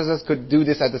processes could do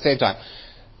this at the same time.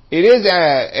 It is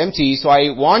empty, so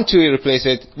I want to replace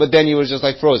it, but then you were just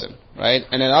like frozen, right?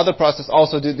 And another process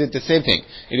also did the same thing.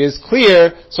 It is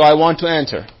clear, so I want to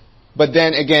enter. But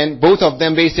then again, both of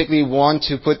them basically want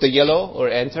to put the yellow or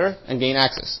enter and gain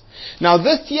access. Now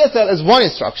this TSL is one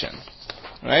instruction,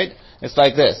 right? It's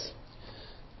like this.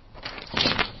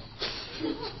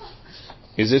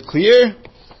 Is it clear?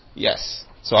 Yes.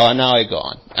 So now I go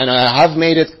on. And I have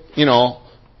made it,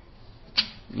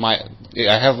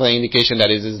 I have the indication that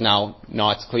it is now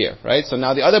not clear, right? So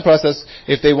now the other process,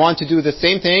 if they want to do the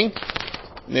same thing,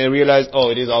 they realize, oh,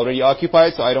 it is already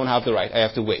occupied, so I don't have the right. I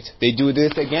have to wait. They do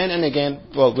this again and again,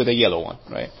 well, with a yellow one,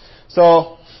 right?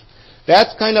 So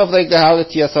that's kind of like how the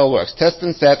TSL works. Test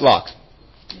and set lock.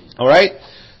 All right?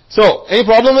 So, any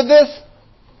problem with this?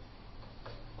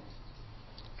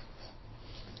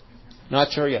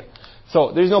 Not sure yet.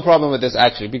 So there's no problem with this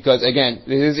actually, because again,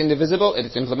 it is indivisible, it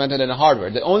is implemented in the hardware.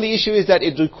 The only issue is that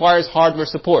it requires hardware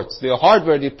support. The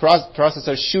hardware, the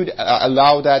processor should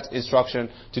allow that instruction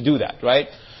to do that, right?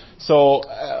 So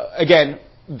again,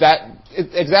 that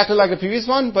it's exactly like the previous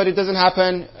one, but it doesn't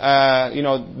happen.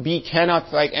 B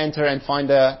cannot like enter and find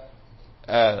the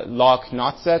lock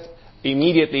not set.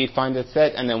 Immediately it finds it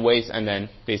set and then waits, and then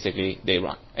basically they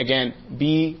run. Again,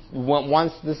 B,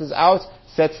 once this is out,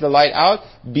 sets the light out.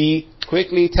 B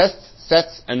quickly tests,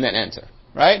 sets, and then enter.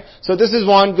 Right? So this is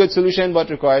one good solution, but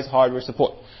requires hardware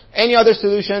support. Any other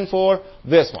solution for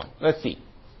this one? Let's see.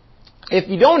 If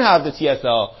we don't have the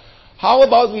TSL, how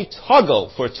about we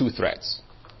toggle for 2 threads?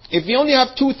 If we only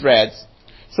have 2 threads,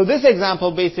 so this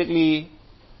example basically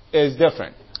is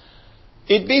different.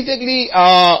 It basically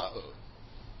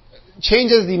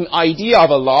changes the idea of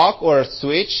a lock or a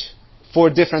switch for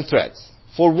different threads.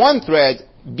 For one thread,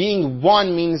 being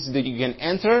 1 means that you can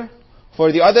enter.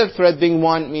 For the other thread, being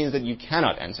 1 means that you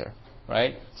cannot enter.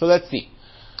 Right? So let's see.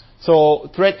 So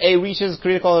thread A reaches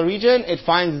critical region. It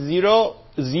finds 0.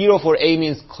 0 for A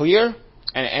means clear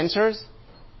and enters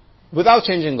without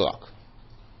changing the lock.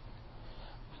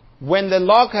 When the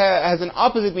lock has an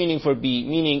opposite meaning for B,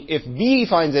 meaning if B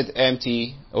finds it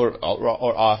empty or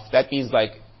off, that means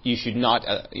like you should not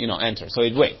enter. So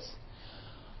it waits.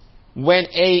 When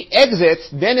A exits,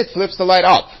 then it flips the light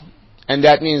up. And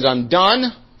that means I'm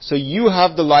done. So you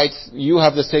have the light, you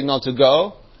have the signal to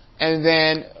go. And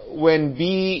then when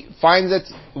B finds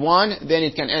it 1, then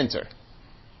it can enter.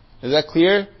 Is that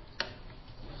clear?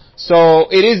 So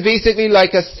it is basically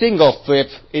like a single flip.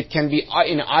 It can be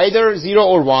in either 0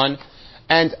 or 1.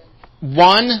 And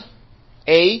 1,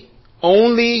 A,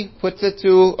 only puts it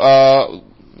to,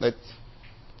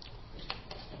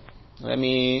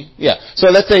 so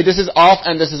let's say this is off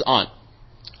and this is on.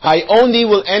 I only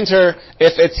will enter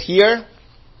if it's here.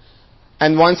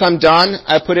 And once I'm done,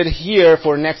 I put it here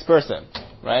for next person,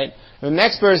 right? The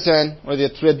next person, or the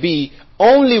thread B,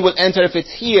 only will enter if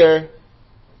it's here.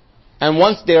 And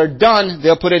once they're done,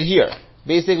 they'll put it here.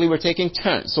 Basically, we're taking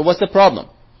turns. So what's the problem?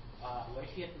 What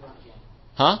if you have to run again?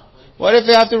 Huh? What if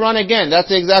we have to run again? That's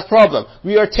the exact problem.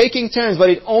 We are taking turns, but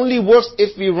it only works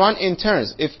if we run in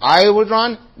turns. If I would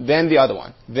run, then the other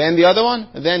one. Then the other one,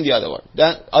 then the other one.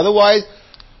 Otherwise,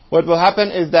 what will happen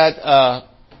is that,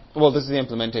 this is the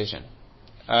implementation.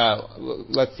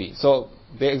 Let's see. So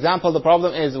the example, the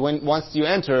problem is once you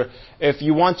enter, if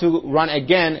you want to run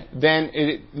again, then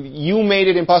you made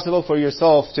it impossible for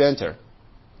yourself to enter.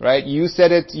 Right? You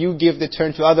said it, you give the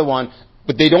turn to other one,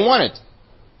 but they don't want it.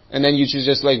 And then you should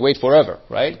just wait forever,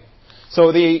 right? So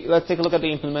let's take a look at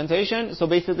the implementation. So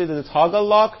basically the toggle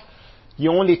lock, you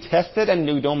only test it and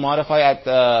you don't modify at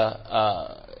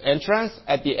the entrance.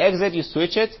 At the exit, you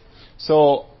switch it.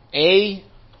 So A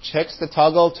checks the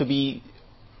toggle to be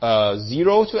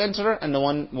 0 to enter, and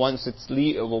once it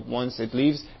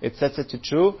leaves, it sets it to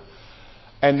true.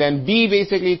 And then B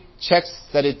basically checks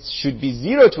that it should be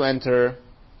 0 to enter.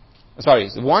 sorry,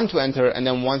 1 to enter, and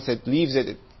then once it leaves it,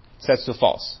 it sets to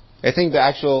false. I think the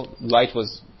actual light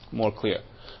was more clear.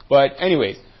 But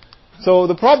anyways, so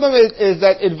the problem is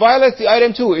that it violates the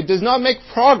item 2. It does not make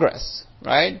progress,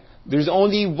 right? There's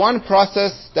only one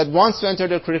process that wants to enter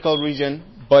the critical region,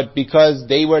 but because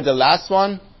they were the last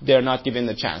one, they're not given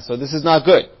the chance. So this is not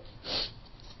good.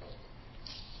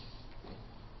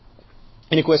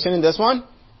 Any question in this one?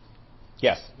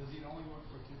 Yes. Does it only work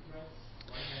for 2 threads?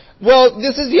 Well,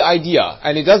 this is the idea,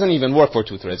 and it doesn't even work for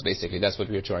 2 threads, basically. That's what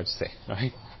we're trying to say,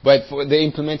 right? But for the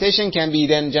implementation can be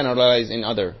then generalized in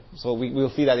other. So we'll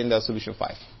see that in the solution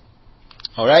 5.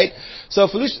 All right? So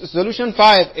solution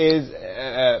 5 is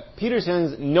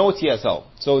Peterson's no TSL.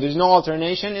 So there's no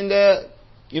alternation in the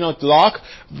lock.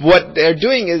 What they're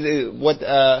doing is what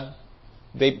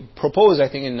they proposed, I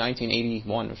think, in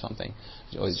 1981 or something.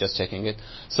 I was just checking it.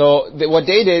 So what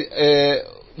they did,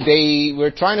 they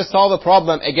were trying to solve a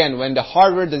problem, again, when the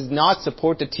hardware does not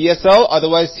support the TSL.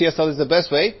 Otherwise, TSL is the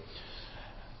best way.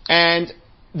 And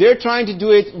they're trying to do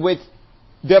it with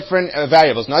different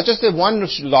variables, not just the one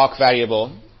lock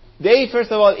variable. They,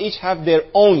 first of all, each have their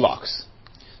own locks.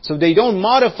 So they don't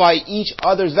modify each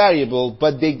other's variable,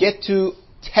 but they get to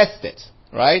test it,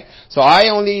 right? So I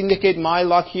only indicate my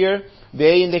lock here.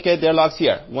 They indicate their locks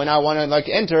here. When I want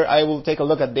to enter, I will take a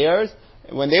look at theirs.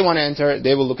 When they want to enter,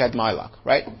 they will look at my lock,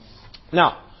 right?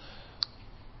 Now,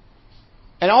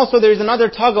 and also there is another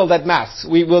toggle that masks.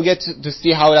 We will get to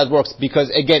see how that works,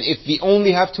 because again, if we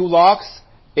only have 2 locks,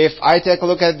 if I take a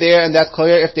look at there and that's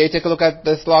clear, if they take a look at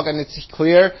this lock and it's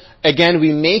clear, again,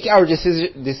 we make our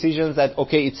decisions that,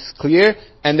 okay, it's clear,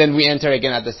 and then we enter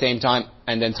again at the same time,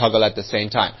 and then toggle at the same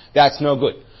time. That's no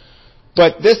good.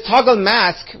 But this toggle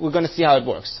mask, we're going to see how it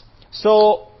works.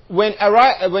 So when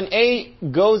A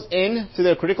goes into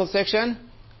the critical section,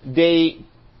 they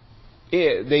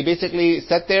basically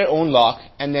set their own lock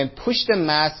and then push the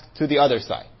mask to the other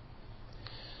side.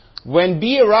 When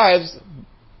B arrives,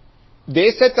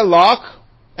 they set the lock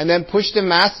and then push the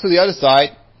mask to the other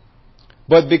side.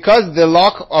 But because the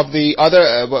lock of the other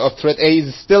of thread A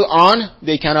is still on,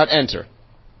 they cannot enter.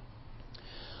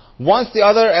 Once the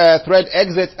other thread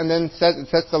exits and then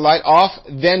sets the light off,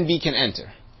 then B can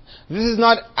enter. This is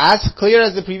not as clear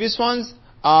as the previous ones.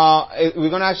 We're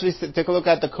going to actually take a look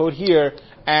at the code here.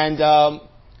 And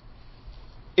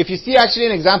if you see actually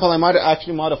an example, I might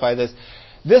actually modify this.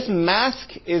 This mask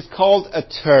is called a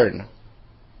turn,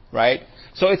 right?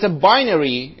 So it's a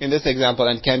binary in this example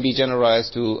and can be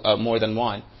generalized to more than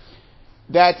one.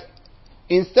 That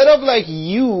instead of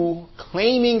you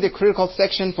claiming the critical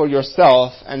section for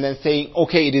yourself and then saying,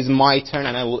 okay, it is my turn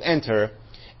and I will enter,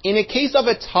 in a case of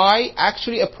a tie,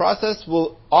 actually a process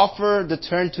will offer the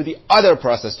turn to the other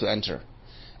process to enter.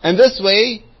 And this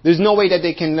way, there's no way that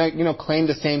they can claim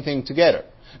the same thing together.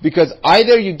 Because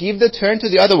either you give the turn to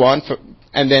the other one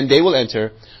and then they will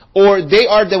enter, or they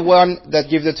are the one that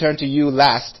give the turn to you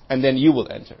last and then you will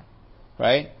enter.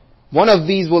 Right? One of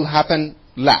these will happen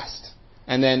last.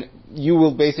 And then you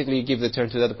will basically give the turn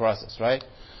to the other process, right?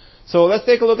 So let's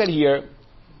take a look at here.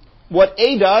 What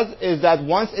A does is that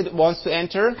once it wants to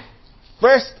enter,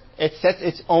 first it sets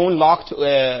its own lock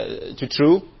to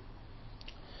true.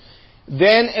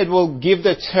 Then it will give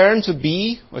the turn to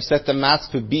B, or set the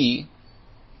mask to B.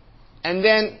 And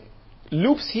then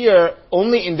loops here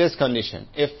only in this condition.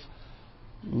 If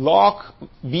lock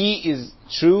B is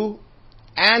true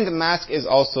and the mask is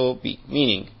also B,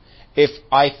 meaning if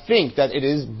I think that it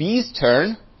is B's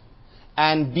turn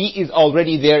and B is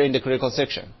already there in the critical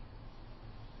section,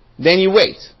 then you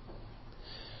wait.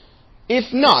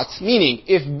 If not, meaning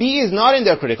if B is not in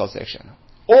their critical section,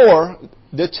 or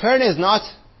the turn is not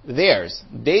theirs,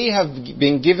 they have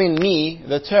been giving me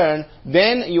the turn,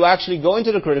 then you actually go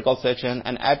into the critical section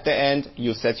and at the end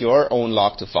you set your own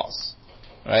lock to false.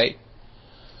 Right?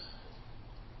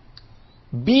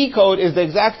 B code is the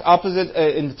exact opposite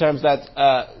in the terms that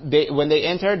when they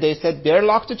enter, they set their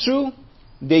lock to true,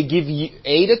 they give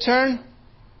A the turn,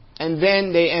 and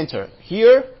then they enter.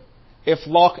 Here, if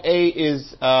lock A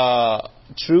is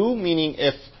true, meaning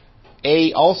if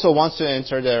A also wants to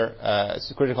enter their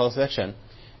critical section,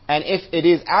 and if it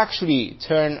is actually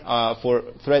turn for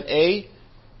thread A,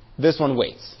 this one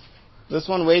waits. This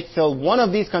one waits till one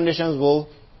of these conditions will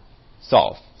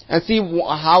solve. And see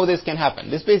how this can happen.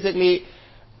 This basically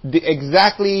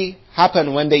exactly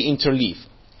happen when they interleave.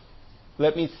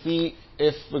 Let me see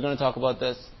if we're going to talk about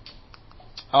this.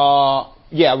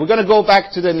 Yeah, we're going to go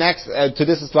back to the next to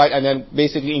this slide and then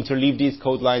basically interleave these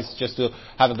code lines just to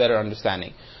have a better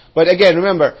understanding. But again,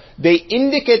 remember, they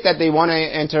indicate that they want to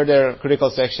enter their critical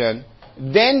section,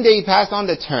 then they pass on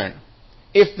the turn.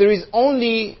 If there is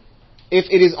only if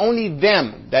it is only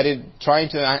them that is trying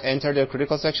to enter the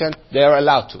critical section, they are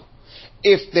allowed to.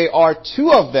 If there are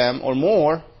two of them or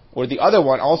more, or the other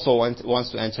one also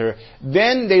wants to enter,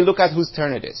 then they look at whose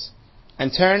turn it is.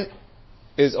 And turn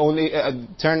is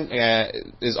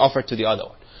offered to the other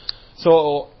one.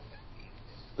 So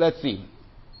let's see.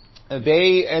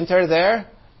 They enter there.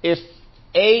 If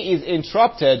A is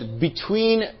interrupted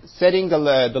between setting the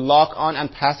lock on and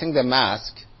passing the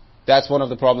mask, that's one of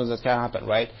the problems that can happen,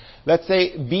 right? Let's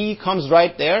say B comes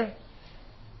right there,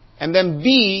 and then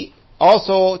B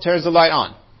also turns the light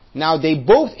on. Now they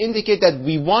both indicate that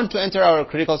we want to enter our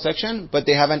critical section, but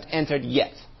they haven't entered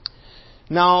yet.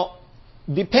 Now,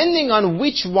 depending on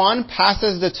which one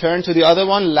passes the turn to the other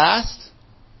one last,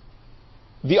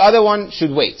 the other one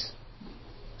should wait.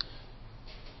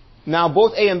 Now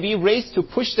both A and B race to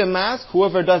push the mask.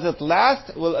 Whoever does it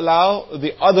last will allow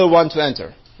the other one to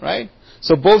enter, right?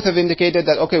 So both have indicated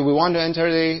that, okay, we want to enter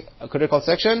the critical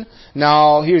section.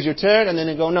 Now here's your turn, and then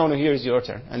they go, no, here's your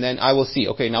turn. And then I will see,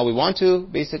 okay, now we want to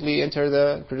basically enter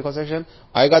the critical section.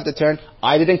 I got the turn.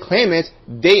 I didn't claim it.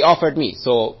 They offered me.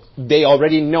 So they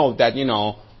already know that,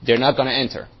 they're not going to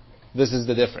enter. This is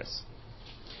the difference.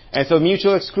 And so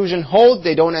mutual exclusion holds.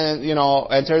 They don't,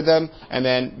 enter them. And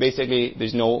then basically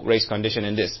there's no race condition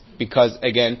in this. Because,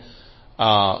 again,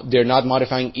 they're not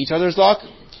modifying each other's lock.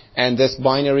 And this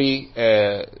binary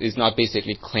is not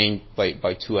basically claimed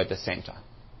by two at the same time.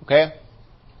 Okay?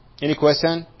 Any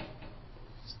question?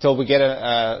 Till we get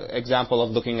an example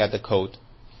of looking at the code.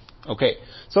 Okay.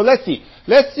 So let's see.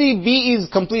 Let's see B is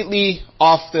completely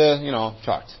off the,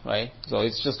 chart, right? So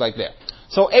it's just like that.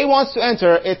 So A wants to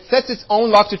enter. It sets its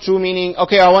own lock to true, meaning,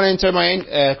 okay, I want to enter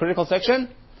my critical section.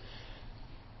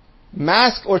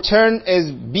 Mask or turn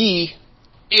is B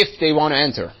if they want to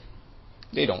enter.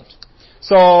 They don't.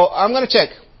 So I'm going to check.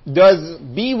 Does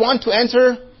B want to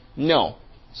enter? No.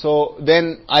 So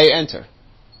then I enter.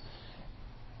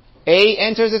 A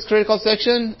enters its critical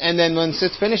section, and then once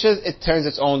it finishes, it turns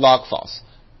its own lock false.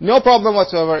 No problem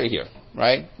whatsoever here,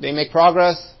 right? They make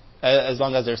progress as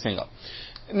long as they're single.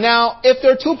 Now, if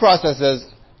there are two processes,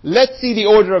 let's see the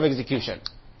order of execution.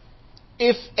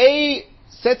 If A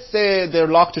sets their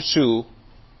lock to true,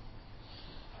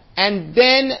 and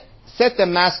then set the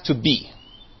mask to B,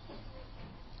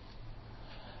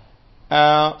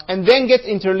 and then gets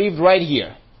interleaved right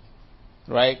here,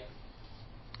 right?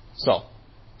 So,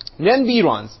 then B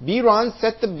runs. B runs,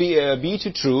 set the B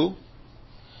to true,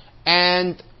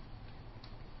 and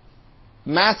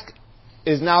mask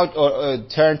is now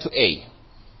turned to A.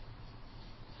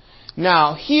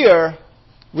 Now, here,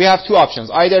 we have two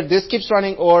options. Either this keeps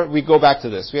running or we go back to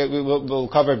this. We'll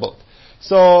cover both.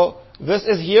 So, this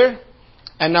is here,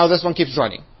 and now this one keeps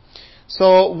running.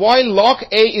 So, while lock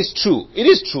A is true, it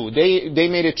is true, they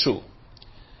made it true,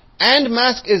 and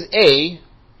mask is A,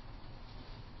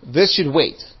 this should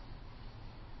wait.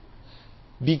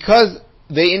 Because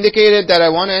they indicated that I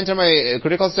want to enter my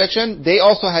critical section, they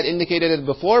also had indicated it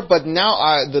before, but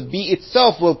now the B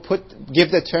itself will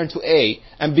give the turn to A,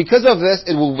 and because of this,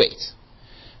 it will wait.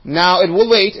 Now it will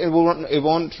wait, it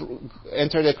won't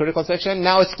enter the critical section.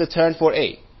 Now it's the turn for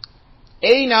A.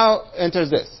 A now enters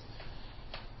this.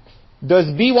 Does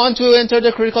B want to enter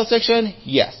the critical section?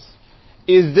 Yes.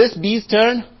 Is this B's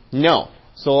turn? No.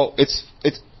 So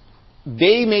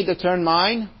they made the turn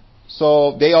mine,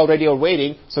 so they already are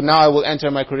waiting. So now I will enter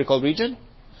my critical region.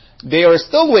 They are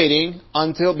still waiting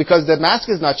because the mask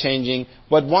is not changing,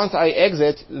 but once I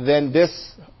exit, then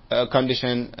this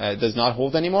condition does not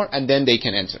hold anymore, and then they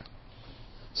can enter.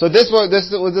 So this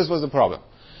was the problem.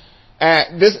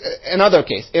 Another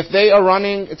case, if they are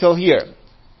running till here,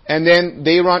 and then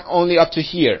they run only up to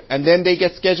here, and then they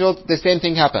get scheduled, the same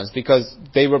thing happens, because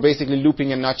they were basically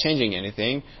looping and not changing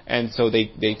anything, and so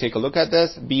they take a look at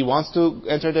this. B wants to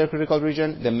enter their critical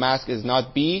region, the mask is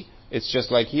not B, it's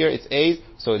just like here, it's A,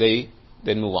 so they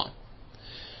then move on.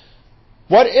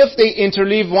 What if they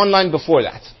interleave one line before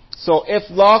that? So if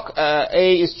lock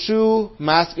A is true,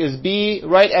 mask is B,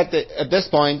 right at this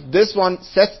point, this one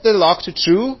sets the lock to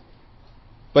true,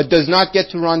 but does not get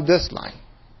to run this line.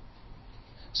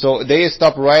 So they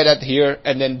stop right at here,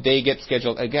 and then they get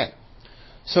scheduled again.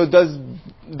 So does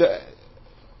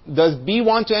B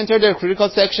want to enter their critical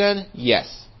section?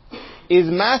 Yes. Is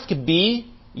mask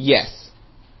B? Yes.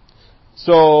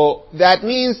 So that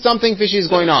means something fishy is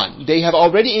going on. They have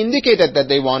already indicated that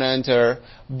they want to enter,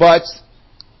 but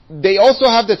they also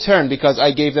have the turn because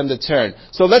I gave them the turn.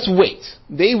 So let's wait.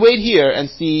 They wait here and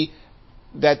see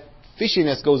that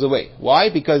fishiness goes away. Why?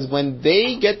 Because when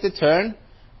they get the turn,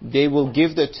 they will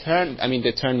give the turn,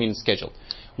 the turn means scheduled.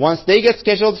 Once they get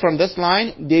scheduled from this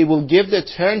line, they will give the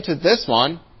turn to this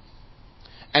one,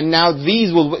 and now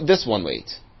this one wait.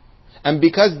 And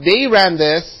because they ran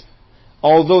this,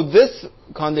 although this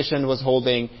condition was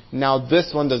holding, now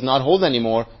this one does not hold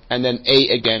anymore, and then A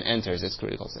again enters its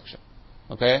critical section.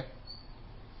 Okay?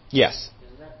 Yes?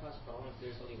 Does that cause problem if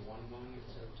there's only one going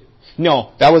instead of two?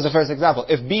 No, that was the first example.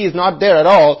 If B is not there at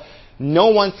all,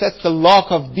 no one sets the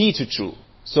lock of B to true.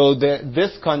 So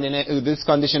this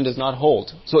condition does not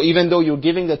hold. So even though you're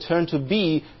giving the turn to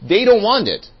B, they don't want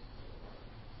it.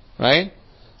 Right?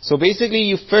 So basically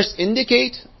you first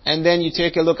indicate, and then you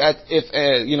take a look at if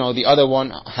the other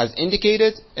one has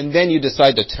indicated, and then you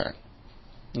decide the turn.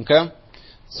 Okay?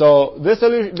 So this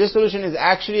solution is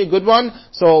actually a good one.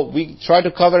 So we try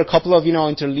to cover a couple of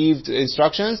interleaved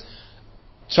instructions.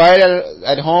 Try it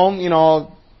at home,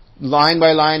 line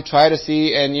by line, try to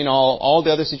see, and all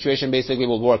the other situation basically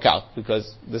will work out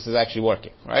because this is actually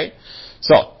working, right?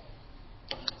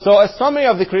 So a summary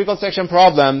of the critical section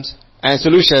problems and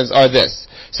solutions are this.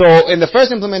 So in the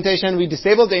first implementation, we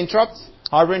disabled the interrupts,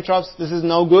 hardware interrupts. This is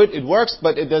no good. It works,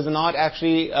 but it does not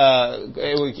actually,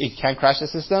 it can crash the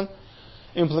system.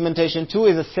 Implementation 2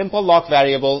 is a simple lock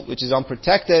variable, which is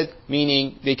unprotected,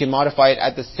 meaning they can modify it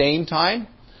at the same time.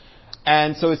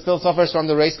 And so it still suffers from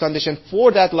the race condition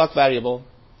for that lock variable.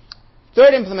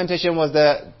 Third implementation was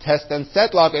the test and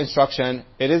set lock instruction.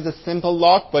 It is a simple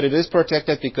lock, but it is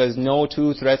protected because no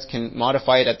two threads can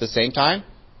modify it at the same time.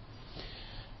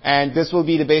 And this will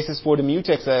be the basis for the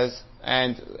mutexes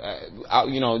and,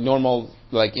 normal,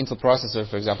 like Intel processor,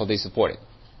 for example, they support it.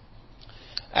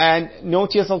 And no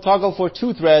TSL toggle for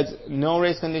two threads, no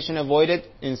race condition avoided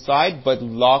inside, but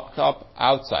locked up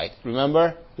outside.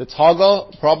 Remember, the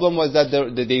toggle problem was that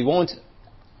they won't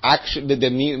actually, the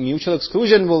mutual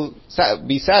exclusion will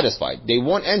be satisfied. They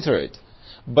won't enter it.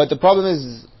 But the problem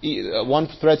is one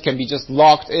thread can be just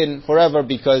locked in forever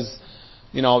because,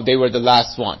 they were the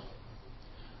last one.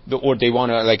 Or they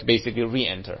want to basically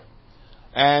re-enter.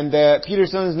 And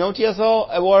Peterson's no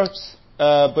TSL works,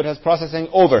 but has processing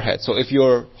overhead. So if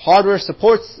your hardware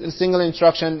supports a single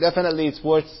instruction, definitely it's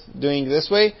worth doing this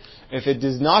way. If it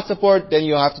does not support, then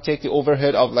you have to take the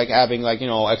overhead of having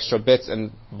extra bits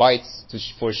and bytes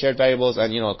for shared variables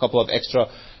and a couple of extra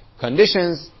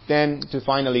conditions then to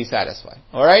finally satisfy.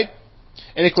 All right?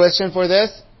 Any question for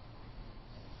this?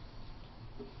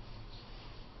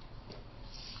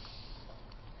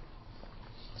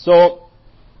 So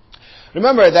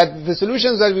remember that the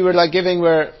solutions that we were giving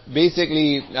were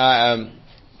basically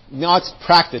not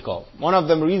practical. One of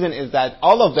them reason is that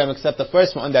all of them except the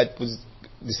first one that was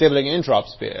disabling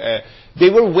interrupts, they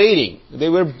were waiting. They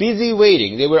were busy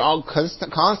waiting. They were all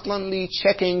constantly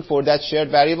checking for that shared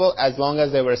variable as long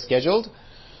as they were scheduled.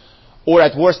 Or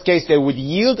at worst case, they would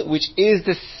yield, which is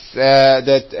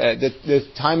the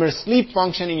timer sleep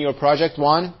function in your project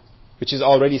 1, which is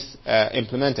already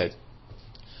implemented.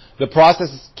 The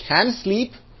process can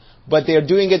sleep, but they're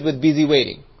doing it with busy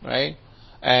waiting, right?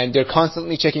 And they're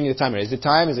constantly checking the timer. Is it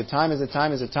time? Is it time? Is it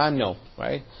time? Is it time? No,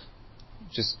 right?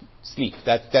 Just sleep.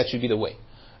 That should be the way.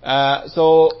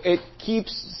 So it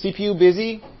keeps CPU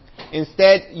busy.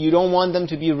 Instead, you don't want them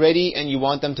to be ready, and you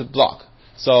want them to block.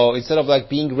 So instead of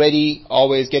being ready,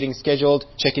 always getting scheduled,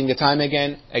 checking the time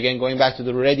again going back to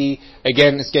the ready,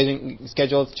 again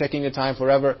scheduled, checking the time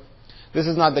forever. This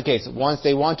is not the case. Once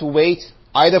they want to wait,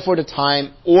 either for the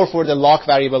time or for the lock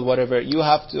variable, whatever,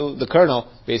 the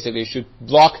kernel basically should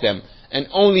block them and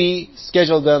only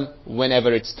schedule them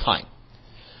whenever it's time.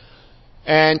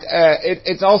 And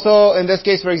it's also, in this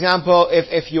case, for example,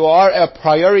 if you are a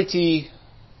priority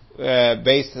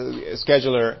based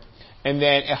scheduler, and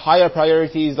then a higher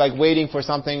priority is waiting for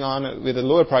something on with a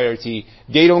lower priority,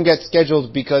 they don't get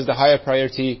scheduled because the higher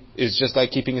priority is just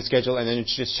keeping a schedule and then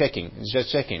it's just checking. It's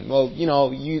just checking. Well,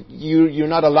 you're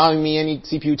not allowing me any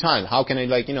CPU time. How can I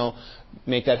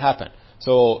make that happen?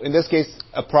 So in this case,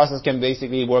 a process can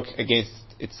basically work against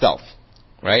itself,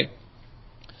 right?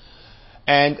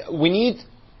 And we need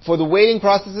for the waiting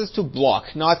processes to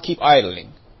block, not keep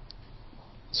idling.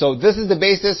 So this is the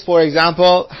basis, for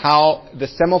example, how the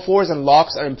semaphores and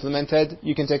locks are implemented.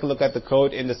 You can take a look at the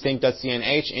code in the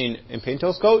sync.cnh in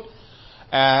Pinto's code,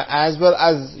 as well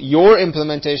as your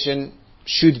implementation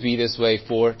should be this way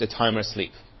for the timer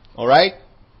sleep. All right?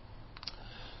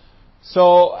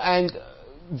 So, and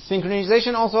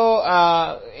synchronization also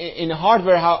in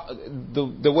hardware, how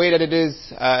the way that it is,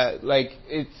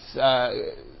 it's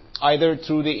either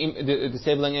through the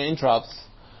disabling interrupts,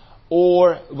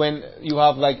 or when you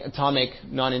have atomic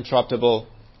non-interruptible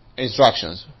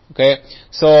instructions. Okay,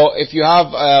 so if you have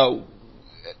a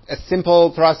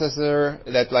simple processor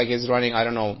that is running, I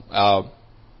don't know, a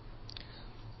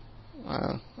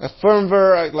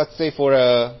firmware, let's say for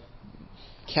a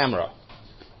camera,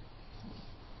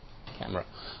 camera,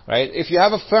 right? If you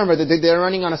have a firmware that they're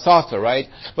running on a software, right?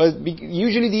 But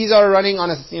usually these are running on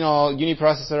a,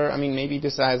 uniprocessor. I mean, maybe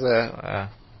this has I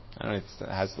don't know, it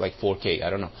has like 4K, I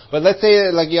don't know. But let's say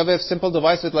like you have a simple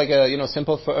device with like a,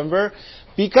 simple firmware.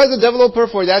 Because the developer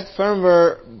for that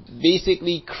firmware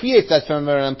basically creates that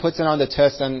firmware and puts it on the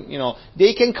test, and,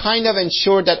 they can kind of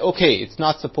ensure that, okay, it's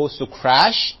not supposed to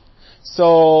crash.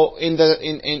 So in the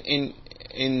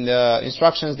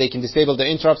instructions, they can disable the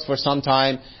interrupts for some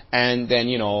time and then,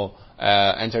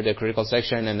 enter the critical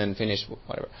section and then finish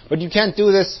whatever. But you can't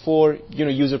do this for,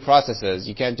 user processes.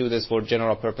 You can't do this for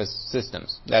general purpose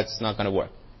systems. That's not going to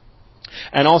work.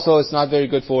 And also, it's not very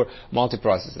good for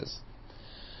multi-processes.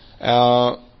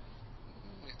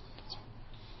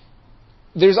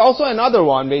 There's also another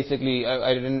one, basically,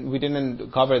 we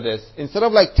didn't cover this. Instead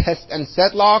of like test and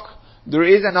set lock, there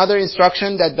is another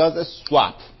instruction that does a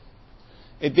swap.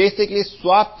 It basically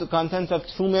swaps the contents of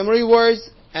two memory words,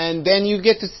 and then you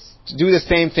get to do the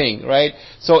same thing, right?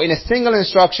 So in a single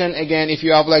instruction, again, if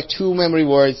you have like two memory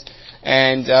words,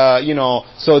 and,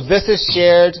 so this is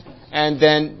shared, and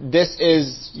then this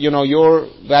is, your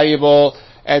variable,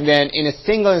 and then in a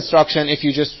single instruction, if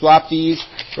you just swap these,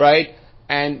 right,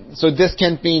 and so this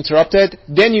can't be interrupted,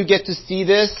 then you get to see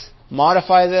this,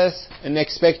 modify this, and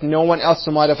expect no one else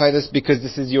to modify this because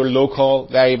this is your local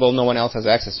variable, no one else has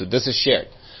access to. This is shared.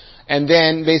 And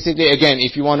then basically, again,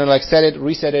 if you want to like set it,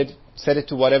 reset it, set it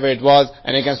to whatever it was,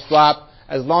 and again swap,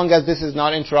 as long as this is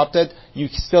not interrupted, you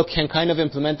still can kind of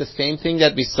implement the same thing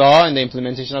that we saw in the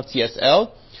implementation of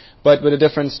TSL, but with a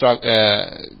different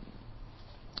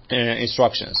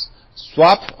instructions.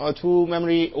 Swap to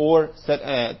memory or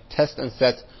test and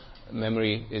set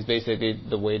memory is basically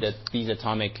the way that these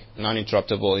atomic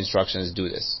non-interruptible instructions do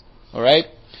this. All right.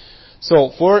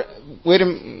 So wait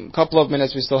a couple of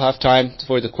minutes. We still have time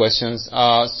for the questions.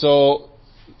 So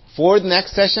for the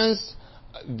next sessions,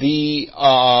 the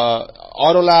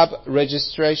AutoLab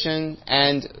registration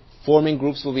and forming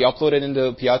groups will be uploaded in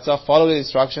the Piazza. Follow the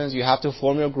instructions. You have to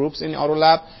form your groups in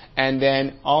AutoLab, and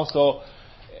then also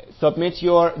submit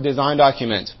your design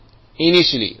document.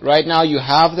 Initially, right now you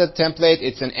have the template.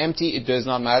 It's an empty. It does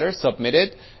not matter. Submit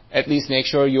it. At least make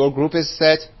sure your group is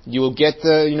set. You will get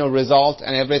the result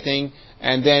and everything.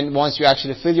 And then once you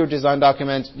actually fill your design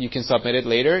document, you can submit it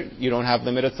later. You don't have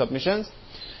limited submissions.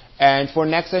 And for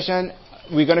next session,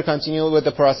 we're going to continue with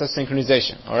the process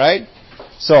synchronization. All right.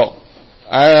 So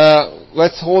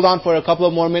let's hold on for a couple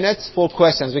of more minutes for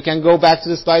questions. We can go back to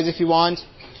the slides if you want.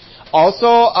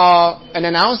 Also, an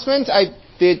announcement. I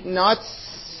didn't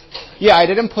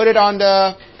put it on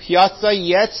the Piazza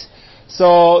yet.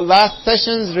 So last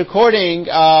session's recording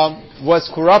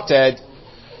was corrupted.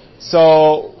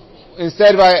 So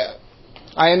instead,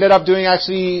 I ended up doing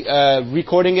actually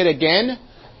recording it again.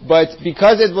 But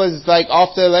because it was like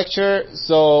off the lecture,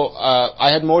 so I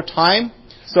had more time.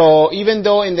 So even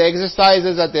though in the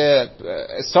exercises at the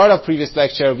start of previous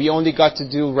lecture, we only got to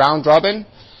do round robin.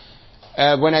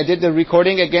 When I did the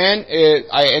recording again,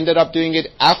 I ended up doing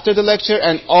it after the lecture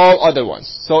and all other ones.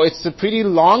 So it's a pretty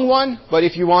long one, but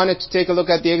if you wanted to take a look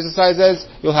at the exercises,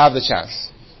 you'll have the chance.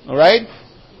 All right?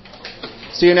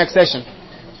 See you next session.